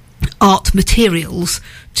art materials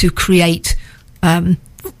to create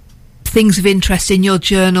things of interest in your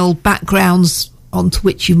journal, backgrounds onto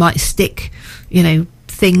which you might stick,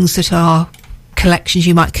 things that are collections.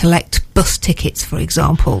 You might collect bus tickets, for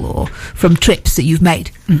example, or from trips that you've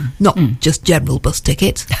made. Not just general bus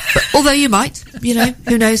tickets, but although you might,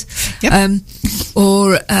 who knows? Yep.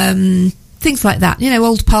 Or things like that,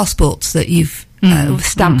 old passports that you've, with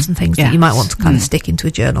stamps and things that you might want to kind of stick into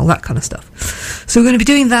a journal, that kind of stuff. So we're going to be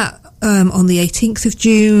doing that on the 18th of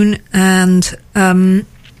June, and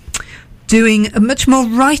doing a much more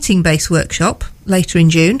writing-based workshop later in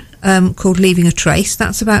June, called Leaving a Trace.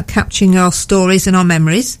 That's about capturing our stories and our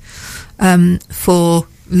memories for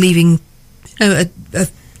leaving a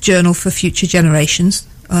journal for future generations,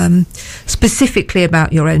 specifically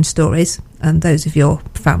about your own stories and those of your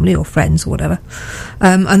family or friends or whatever.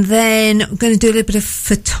 And then I'm going to do a little bit of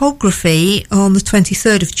photography on the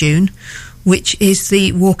 23rd of June, which is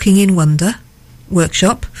the Walking in Wonder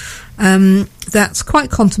workshop. That's quite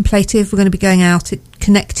contemplative. We're going to be going out,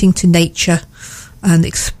 connecting to nature and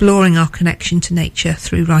exploring our connection to nature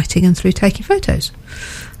through writing and through taking photos.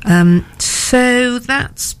 So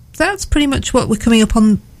that's pretty much what we're coming up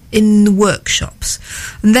on in the workshops.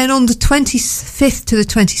 And then on the 25th to the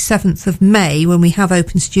 27th of May, when we have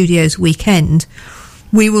Open Studios weekend,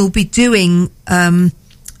 we will be doing on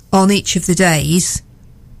each of the days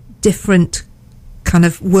different kind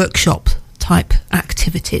of workshop type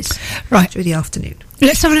activities through the afternoon.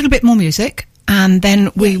 Let's have a little bit more music, and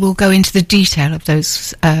then we will go into the detail of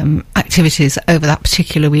those activities over that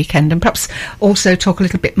particular weekend, and perhaps also talk a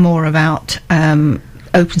little bit more about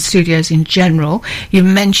Open Studios in general. You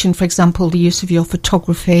mentioned, for example, the use of your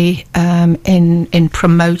photography in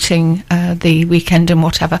promoting the weekend and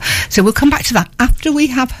whatever. So we'll come back to that after we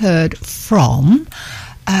have heard from...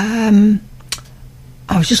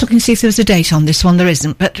 I was just looking to see if there was a date on this one. There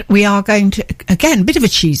isn't, but we are going to, again, a bit of a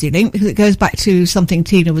cheesy link, because it goes back to something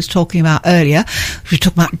Tina was talking about earlier. We were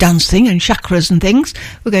talking about dancing and chakras and things.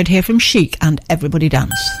 We're going to hear from Chic and Everybody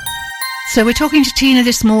Dance. So we're talking to Tina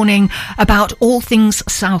this morning about all things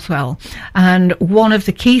Southwell, and one of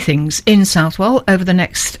the key things in Southwell over the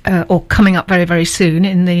next, or coming up very, very soon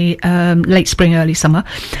in the late spring, early summer,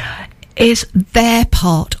 is their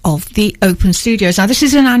part of the Open Studios. Now, this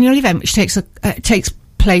is an annual event which takes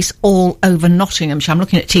place all over Nottinghamshire. I'm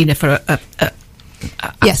looking at Tina for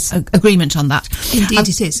yes, agreement on that. Indeed,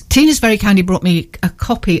 it is. Tina's very kindly brought me a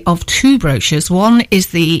copy of two brochures. One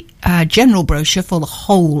is the general brochure for the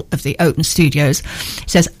whole of the Open Studios.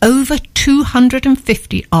 It says over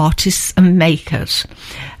 250 artists and makers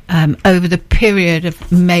over the period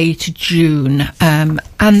of May to June. And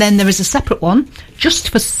then there is a separate one just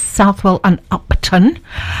for Southwell and Upton.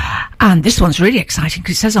 And this one's really exciting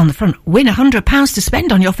because it says on the front, win £100 to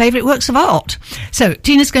spend on your favourite works of art. So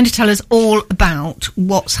Tina's going to tell us all about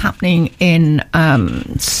what's happening in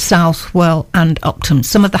Southwell and Upton,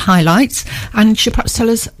 some of the highlights, and she'll perhaps tell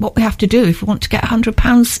us what we have to do if we want to get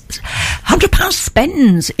 £100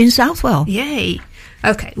 spends in Southwell. Yay.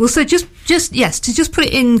 Okay, well, so just to put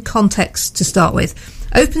it in context to start with,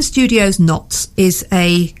 Open Studios Notts is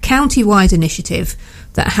a county-wide initiative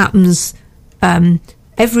that happens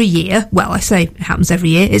every year. Well, I say it happens every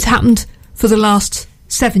year. It's happened for the last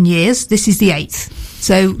 7 years. This is the 8th.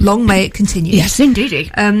 So long may it continue. Yes,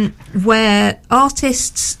 indeed. Where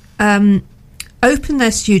artists open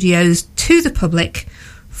their studios to the public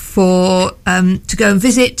for to go and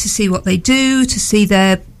visit, to see what they do, to see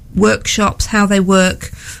their workshops, how they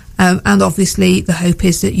work, and obviously the hope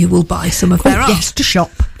is that you will buy some of their art. Yes, to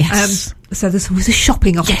shop. Yes. So there's always a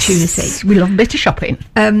shopping opportunity. Yes, we love a bit of shopping.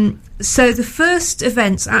 So the first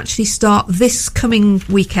events actually start this coming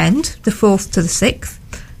weekend, the 4th to the 6th,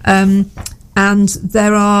 and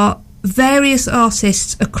there are various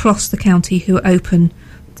artists across the county who open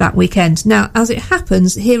that weekend. Now, as it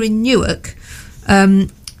happens, here in Newark,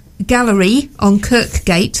 Gallery on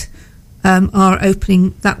Kirkgate are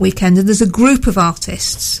opening that weekend, and there's a group of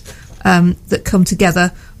artists that come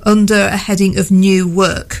together under a heading of new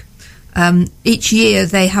work. Each year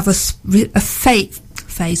they have a phrase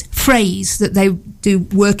that they do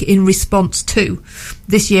work in response to.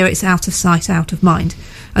 This year it's out of sight, out of mind,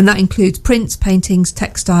 and that includes prints, paintings,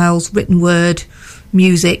 textiles, written word,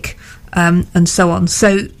 music, and so on.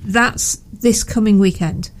 So that's this coming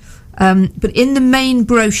weekend. But in the main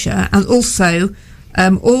brochure, and also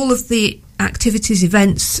all of the activities,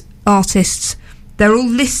 events, artists, they're all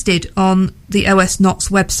listed on the OS Knots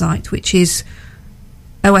website, which is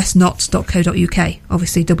osnots.co.uk,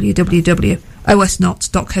 obviously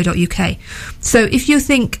www.osnots.co.uk. So if you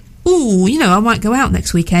think, oh, you know, I might go out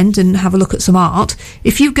next weekend and have a look at some art,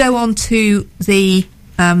 if you go onto the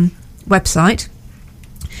website,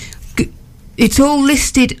 it's all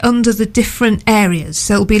listed under the different areas.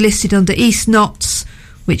 So it'll be listed under East Knots,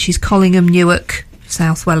 which is Collingham, Newark,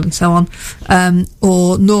 Southwell and so on,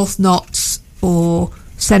 or North Knots or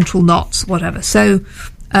Central Knots, whatever. So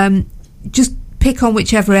just pick on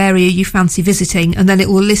whichever area you fancy visiting, and then it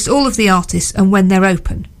will list all of the artists and when they're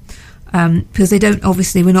open, because they don't,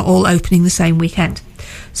 obviously we're not all opening the same weekend.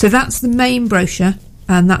 So that's the main brochure,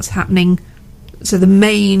 and that's happening. So the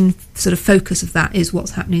main sort of focus of that is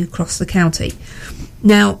what's happening across the county.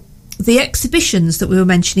 Now, the exhibitions that we were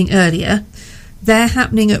mentioning earlier, they're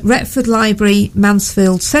happening at Retford Library,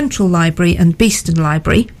 Mansfield Central Library and Beeston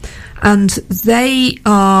Library, and they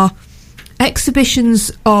are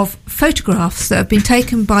exhibitions of photographs that have been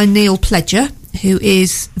taken by Neil Pledger, who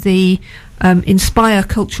is the Inspire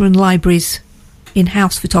Culture and Libraries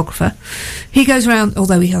in-house photographer. He goes around,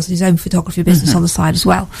 although he has his own photography business on the side as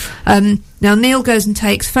well. Now, Neil goes and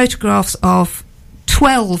takes photographs of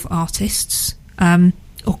 12 artists,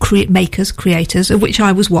 or creators, of which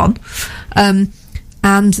I was one. And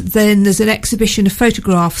then there's an exhibition of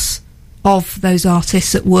photographs of those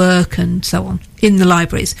artists at work and so on in the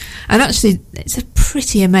libraries. And actually, it's a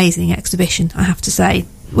pretty amazing exhibition, I have to say.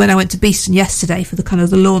 When I went to Beeston yesterday for the kind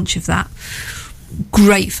of the launch of that,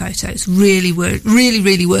 great photos, really worth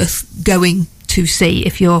going to see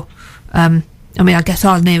if you're, I mean, I guess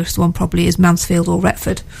our nearest one probably is Mansfield or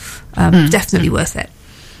Retford. Definitely worth it.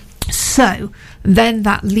 So then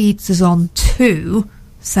that leads us on to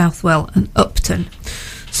Southwell and Upton.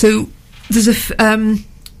 So there's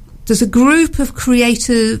a group of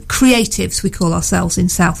creatives, we call ourselves, in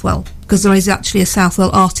Southwell, because there is actually a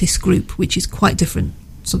Southwell artist group, which is quite different,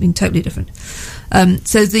 something totally different.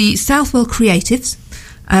 So the Southwell Creatives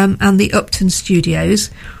and the Upton Studios,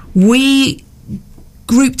 we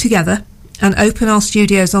group together and open our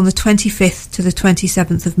studios on the 25th to the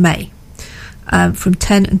 27th of May, from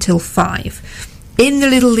 10 until 5. In the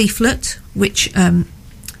little leaflet, which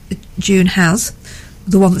June has,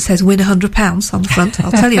 the one that says win £100 on the front,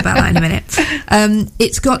 I'll tell you about that in a minute.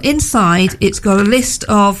 It's got a list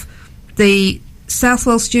of the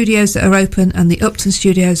Southwell studios that are open and the Upton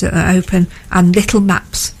studios that are open, and little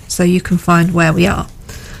maps so you can find where we are.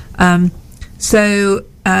 In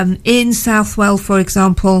Southwell, for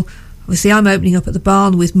example, obviously I'm opening up at the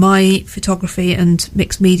Barn with my photography and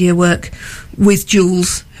mixed media work with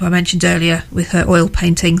Jules, who I mentioned earlier, with her oil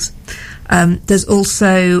paintings. There's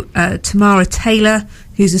also Tamara Taylor,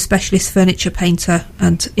 who's a specialist furniture painter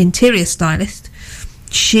and interior stylist.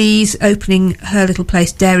 She's opening her little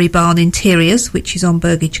place, Dairy Barn Interiors, which is on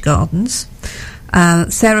Burgage Gardens.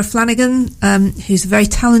 Sarah Flanagan, who's a very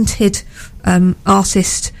talented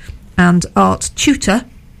artist and art tutor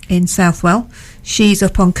in Southwell. She's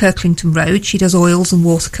up on Kirklington Road. She does oils and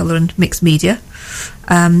watercolour and mixed media.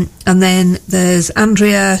 And then there's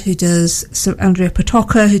Andrea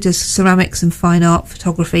Patoka, who does ceramics and fine art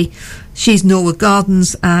photography. She's Norwood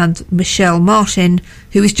Gardens, and Michelle Martin,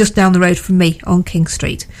 who is just down the road from me on King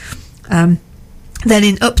Street. Then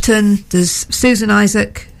in Upton, there's Susan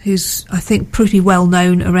Isaac, who's, I think, pretty well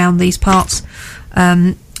known around these parts.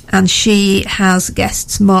 And she has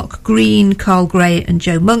guests Mark Green, Carl Gray and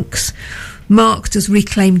Joe Monks. Mark does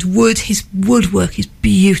reclaimed wood. His woodwork is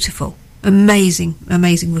beautiful. Amazing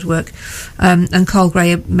woodwork. And Carl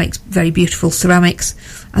Gray makes very beautiful ceramics.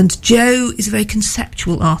 And Jo is a very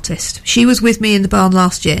conceptual artist. She was with me in the Barn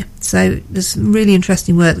last year, so there's some really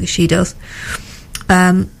interesting work that she does.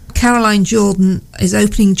 Caroline Jordan is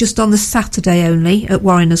opening just on the Saturday only at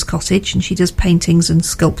Warriner's Cottage, and she does paintings and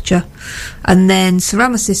sculpture. And then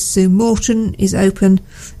ceramicist Sue Morton is open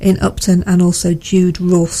in Upton, and also Jude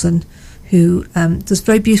Rawson, who does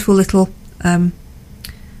very beautiful little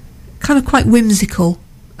kind of quite whimsical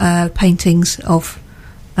paintings of...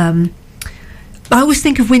 I always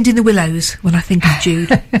think of Wind in the Willows when I think of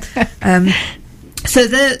Jude. So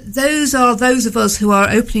those are those of us who are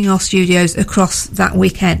opening our studios across that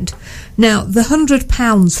weekend. Now, the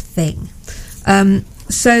 £100 thing.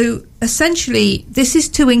 So essentially, this is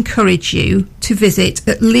to encourage you to visit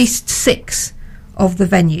at least 6 of the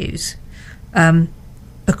venues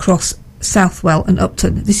across Southwell and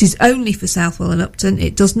Upton. This is only for Southwell and Upton.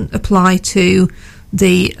 It doesn't apply to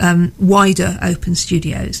the wider open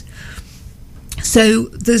studios. So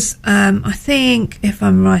there's, I think, if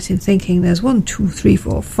I'm right in thinking, there's 1, 2, 3,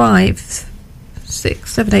 4, 5,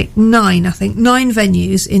 6, 7, 8, 9, I think. 9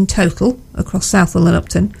 venues in total across Southwell and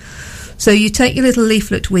Upton. So you take your little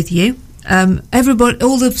leaflet with you. Everybody,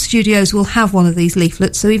 all the studios will have one of these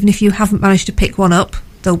leaflets, so even if you haven't managed to pick one up,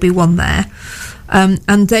 there'll be one there.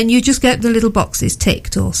 And then you just get the little boxes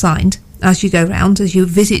ticked or signed as you go round, as you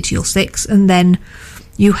visit your 6, and then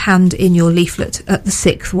you hand in your leaflet at the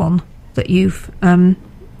 6th one that you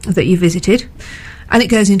visited, and it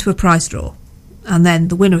goes into a prize draw. And then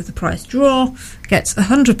the winner of the prize draw gets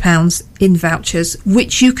 £100 in vouchers,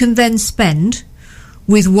 which you can then spend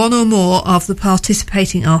with one or more of the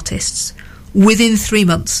participating artists within 3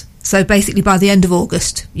 months. So basically by the end of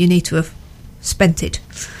August, you need to have spent it.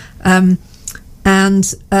 And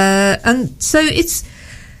so it's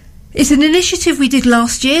an initiative we did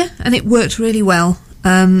last year, and it worked really well.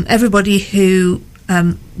 Everybody who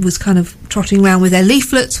was kind of trotting around with their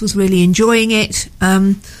leaflets was really enjoying it.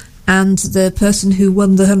 And the person who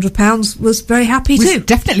won the £100 was very happy too.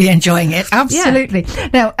 Definitely enjoying it. Absolutely. Yeah.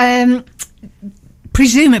 Now,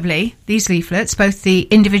 presumably, these leaflets, both the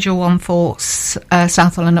individual one for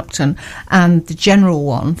Southwell and Upton and the general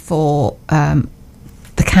one for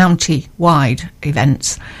the county-wide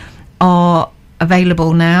events, are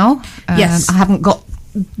available now. Yes. I haven't got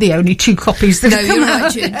the only 2 copies that have come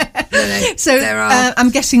out. You're right, no. So there are.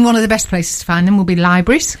 I'm guessing one of the best places to find them will be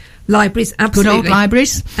libraries. Libraries, absolutely. Good old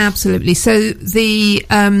libraries. Absolutely. So the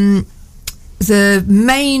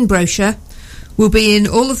main brochure will be in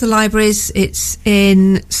all of the libraries. It's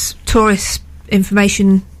in tourist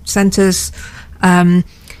information centres,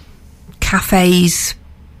 cafes,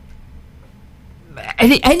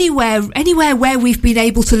 anywhere where we've been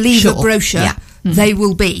able to leave a brochure, they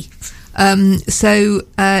will be. So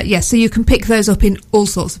you can pick those up in all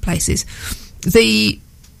sorts of places. The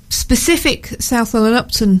specific Southwell and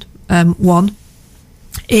Upton one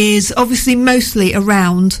is obviously mostly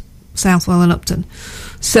around Southwell and Upton.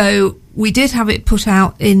 So we did have it put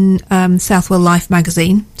out in Southwell Life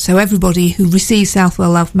magazine. So everybody who receives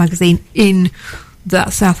Southwell Life magazine in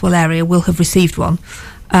that Southwell area will have received one.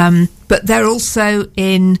 But they're also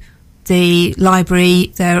in the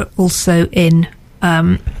library. They're also in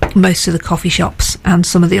most of the coffee shops and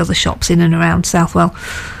some of the other shops in and around Southwell.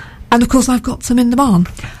 And of course, I've got some in the barn.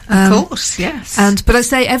 Of course, yes. But I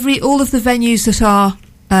say all of the venues that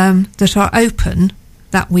are open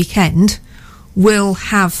that weekend will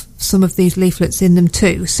have some of these leaflets in them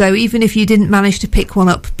too. So even if you didn't manage to pick one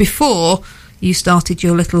up before you started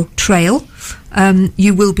your little trail,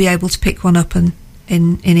 you will be able to pick one up in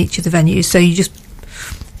each of the venues. So you just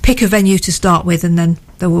pick a venue to start with, and then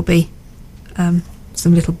there will be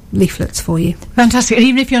some little leaflets for you. Fantastic. And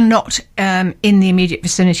even if you're not in the immediate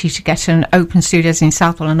vicinity to get an open studios in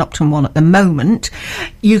Southwell and Upton one at the moment,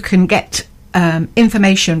 you can get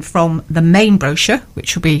information from the main brochure,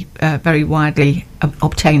 which will be very widely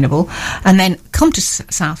obtainable, and then come to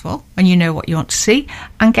Southwell when you know what you want to see,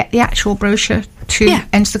 and get the actual brochure to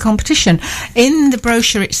enter the competition. In the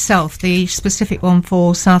brochure itself, the specific one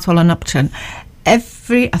for Southwell and Upton, I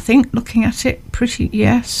think looking at it,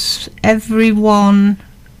 everyone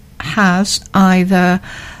has either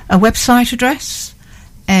a website address,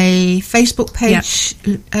 a Facebook page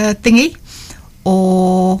thingy,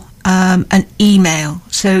 or an email.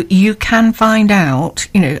 So you can find out,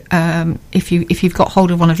 if you've got hold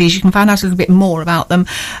of one of these, you can find out a little bit more about them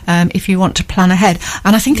if you want to plan ahead.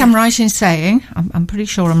 And I think I'm right in saying, I'm pretty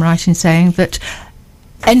sure I'm right in saying that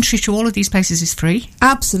entry to all of these places is free.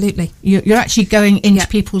 Absolutely. You're actually going into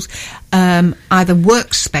people's either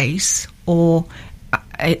workspace or,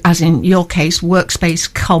 as in your case,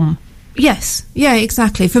 workspace come. Yes, yeah,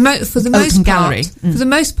 exactly. For the most gallery. For the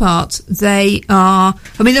most part, they are.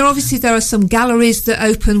 I mean, there are some galleries that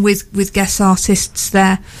open with guest artists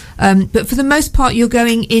there, but for the most part, you're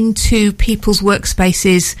going into people's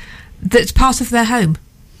workspaces that's part of their home.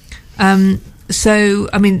 So,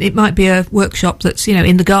 I mean, it might be a workshop that's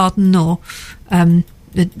in the garden or in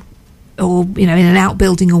an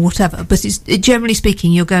outbuilding or whatever. But generally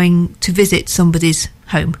speaking, you're going to visit somebody's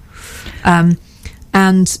home.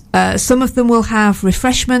 And some of them will have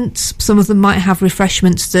refreshments. Some of them might have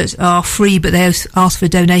refreshments that are free, but they ask for a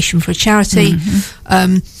donation for a charity.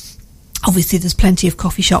 Mm-hmm. Obviously, there's plenty of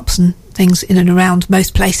coffee shops and things in and around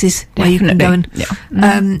most places where you can go and,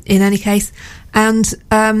 in any case. And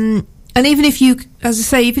even if you, as I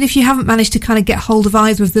say, even if you haven't managed to kind of get hold of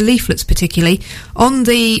either of the leaflets particularly, on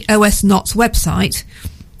the OS Knots website,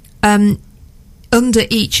 under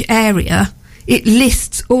each area, it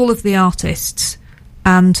lists all of the artists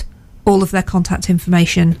and all of their contact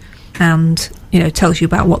information and tells you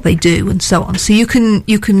about what they do and so on. So you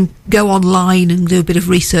can go online and do a bit of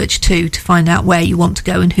research too to find out where you want to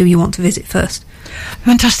go and who you want to visit first.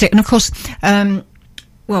 Fantastic. And of course,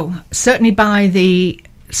 certainly by the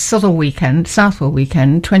Southwell weekend,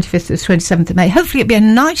 25th to the 27th of May. Hopefully it'll be a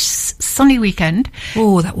nice sunny weekend.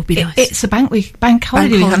 Oh, that would be nice. It's a bank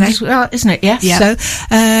holiday weekend as well, isn't it? Yes. Yeah.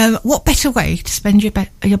 So, what better way to spend your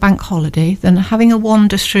bank holiday than having a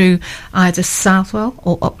wander through either Southwell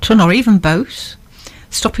or Upton or even both,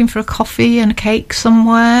 stopping for a coffee and a cake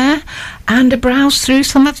somewhere, and a browse through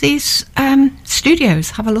some of these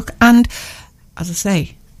studios. Have a look, and as I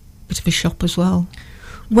say, a bit of a shop as well.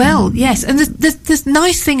 Well, yes, and the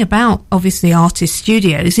nice thing about, obviously, artist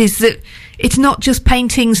studios is that it's not just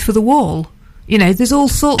paintings for the wall. There's all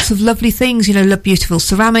sorts of lovely things, beautiful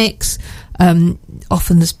ceramics,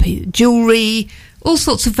 often there's jewellery, all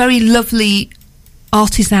sorts of very lovely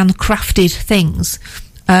artisan crafted things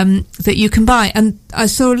that you can buy. And I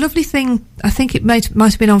saw a lovely thing, I think it might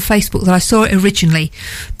have been on Facebook that I saw it originally,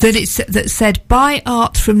 that said, buy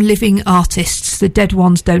art from living artists, the dead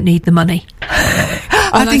ones don't need the money.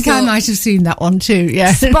 I think I might have seen that one too.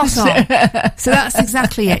 Yeah, spot on. So that's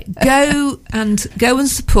exactly it. Go and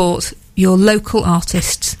support your local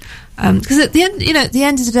artists, because at the end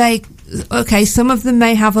of the day, okay, some of them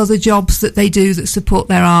may have other jobs that they do that support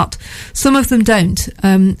their art. Some of them don't,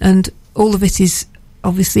 and all of it is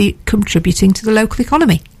obviously contributing to the local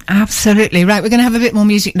economy. Absolutely right. We're going to have a bit more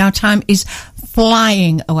music now. Time is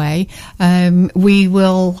flying away. We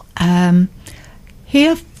will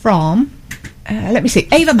hear from. Let me see,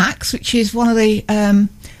 Ava Max, which is one of the,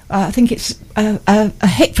 I think it's a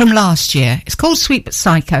hit from last year. It's called Sweet But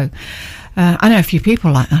Psycho. I know a few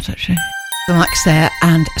people like that, actually. Ava Max there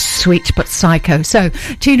and Sweet But Psycho. So,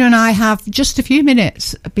 Tina and I have just a few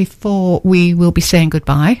minutes before we will be saying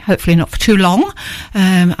goodbye. Hopefully not for too long.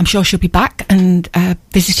 I'm sure she'll be back and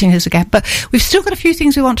visiting us again. But we've still got a few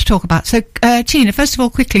things we want to talk about. So, Tina, first of all,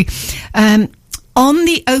 quickly, on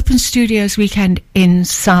the Open Studios weekend in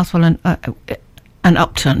Southwell and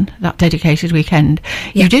Upton, that dedicated weekend,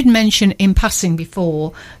 you did mention in passing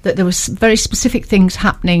before that there was very specific things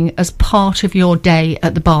happening as part of your day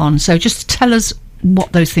at the barn. So just tell us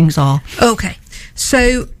what those things are. Okay.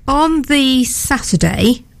 So on the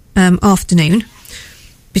Saturday afternoon,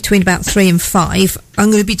 between about 3 and 5,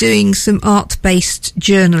 I'm going to be doing some art-based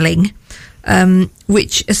journaling,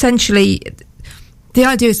 which essentially... The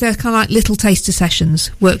idea is they're kind of like little taster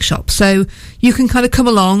sessions, workshops. So you can kind of come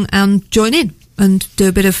along and join in and do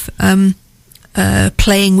a bit of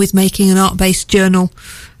playing with making an art-based journal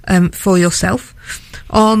for yourself.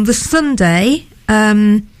 On the Sunday,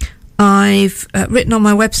 I've written on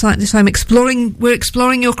my website this time, we're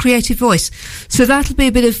exploring your creative voice. So that'll be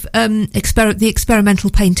a bit of the experimental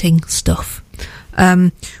painting stuff,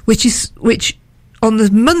 which on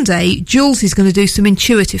the Monday, Jules is going to do some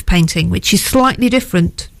intuitive painting, which is slightly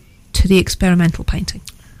different to the experimental painting.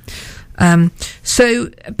 So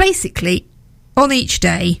basically, on each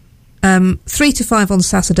day, 3 to 5 on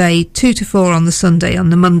Saturday, 2 to 4 on the Sunday,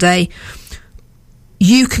 on the Monday,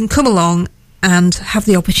 you can come along and have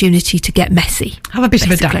the opportunity to get messy. Have a bit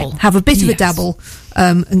of a dabble. Have a bit of a dabble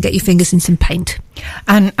and get your fingers in some paint.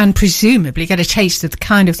 And presumably get a taste of the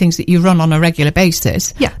kind of things that you run on a regular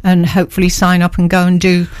basis. Yeah. And hopefully sign up and go and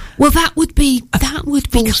do... Well, that would be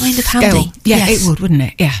kind of handy. Yeah, yes. It would, wouldn't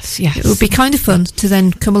it? Yes. It would be kind of fun to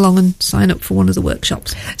then come along and sign up for one of the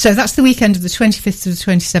workshops. So that's the weekend of the 25th to the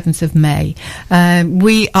 27th of May.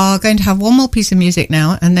 We are going to have one more piece of music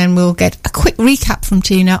now, and then we'll get a quick recap from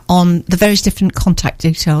Tina on the various different contact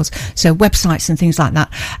details, so websites and things like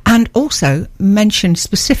that, and also mention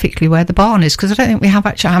specifically where the barn is, because I don't think we have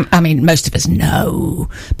actually. I mean, most of us know,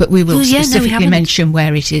 but we will specifically mention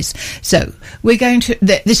where it is. So we're going to.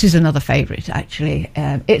 This is another favourite, actually.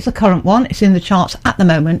 It's a current one. It's in the charts at the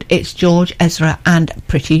moment. It's George Ezra and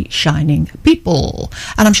Pretty Shining People,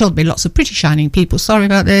 and I'm sure there'll be lots of pretty shining people. Sorry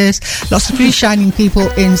about this. Lots of pretty shining people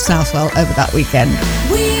in Southwell over that weekend.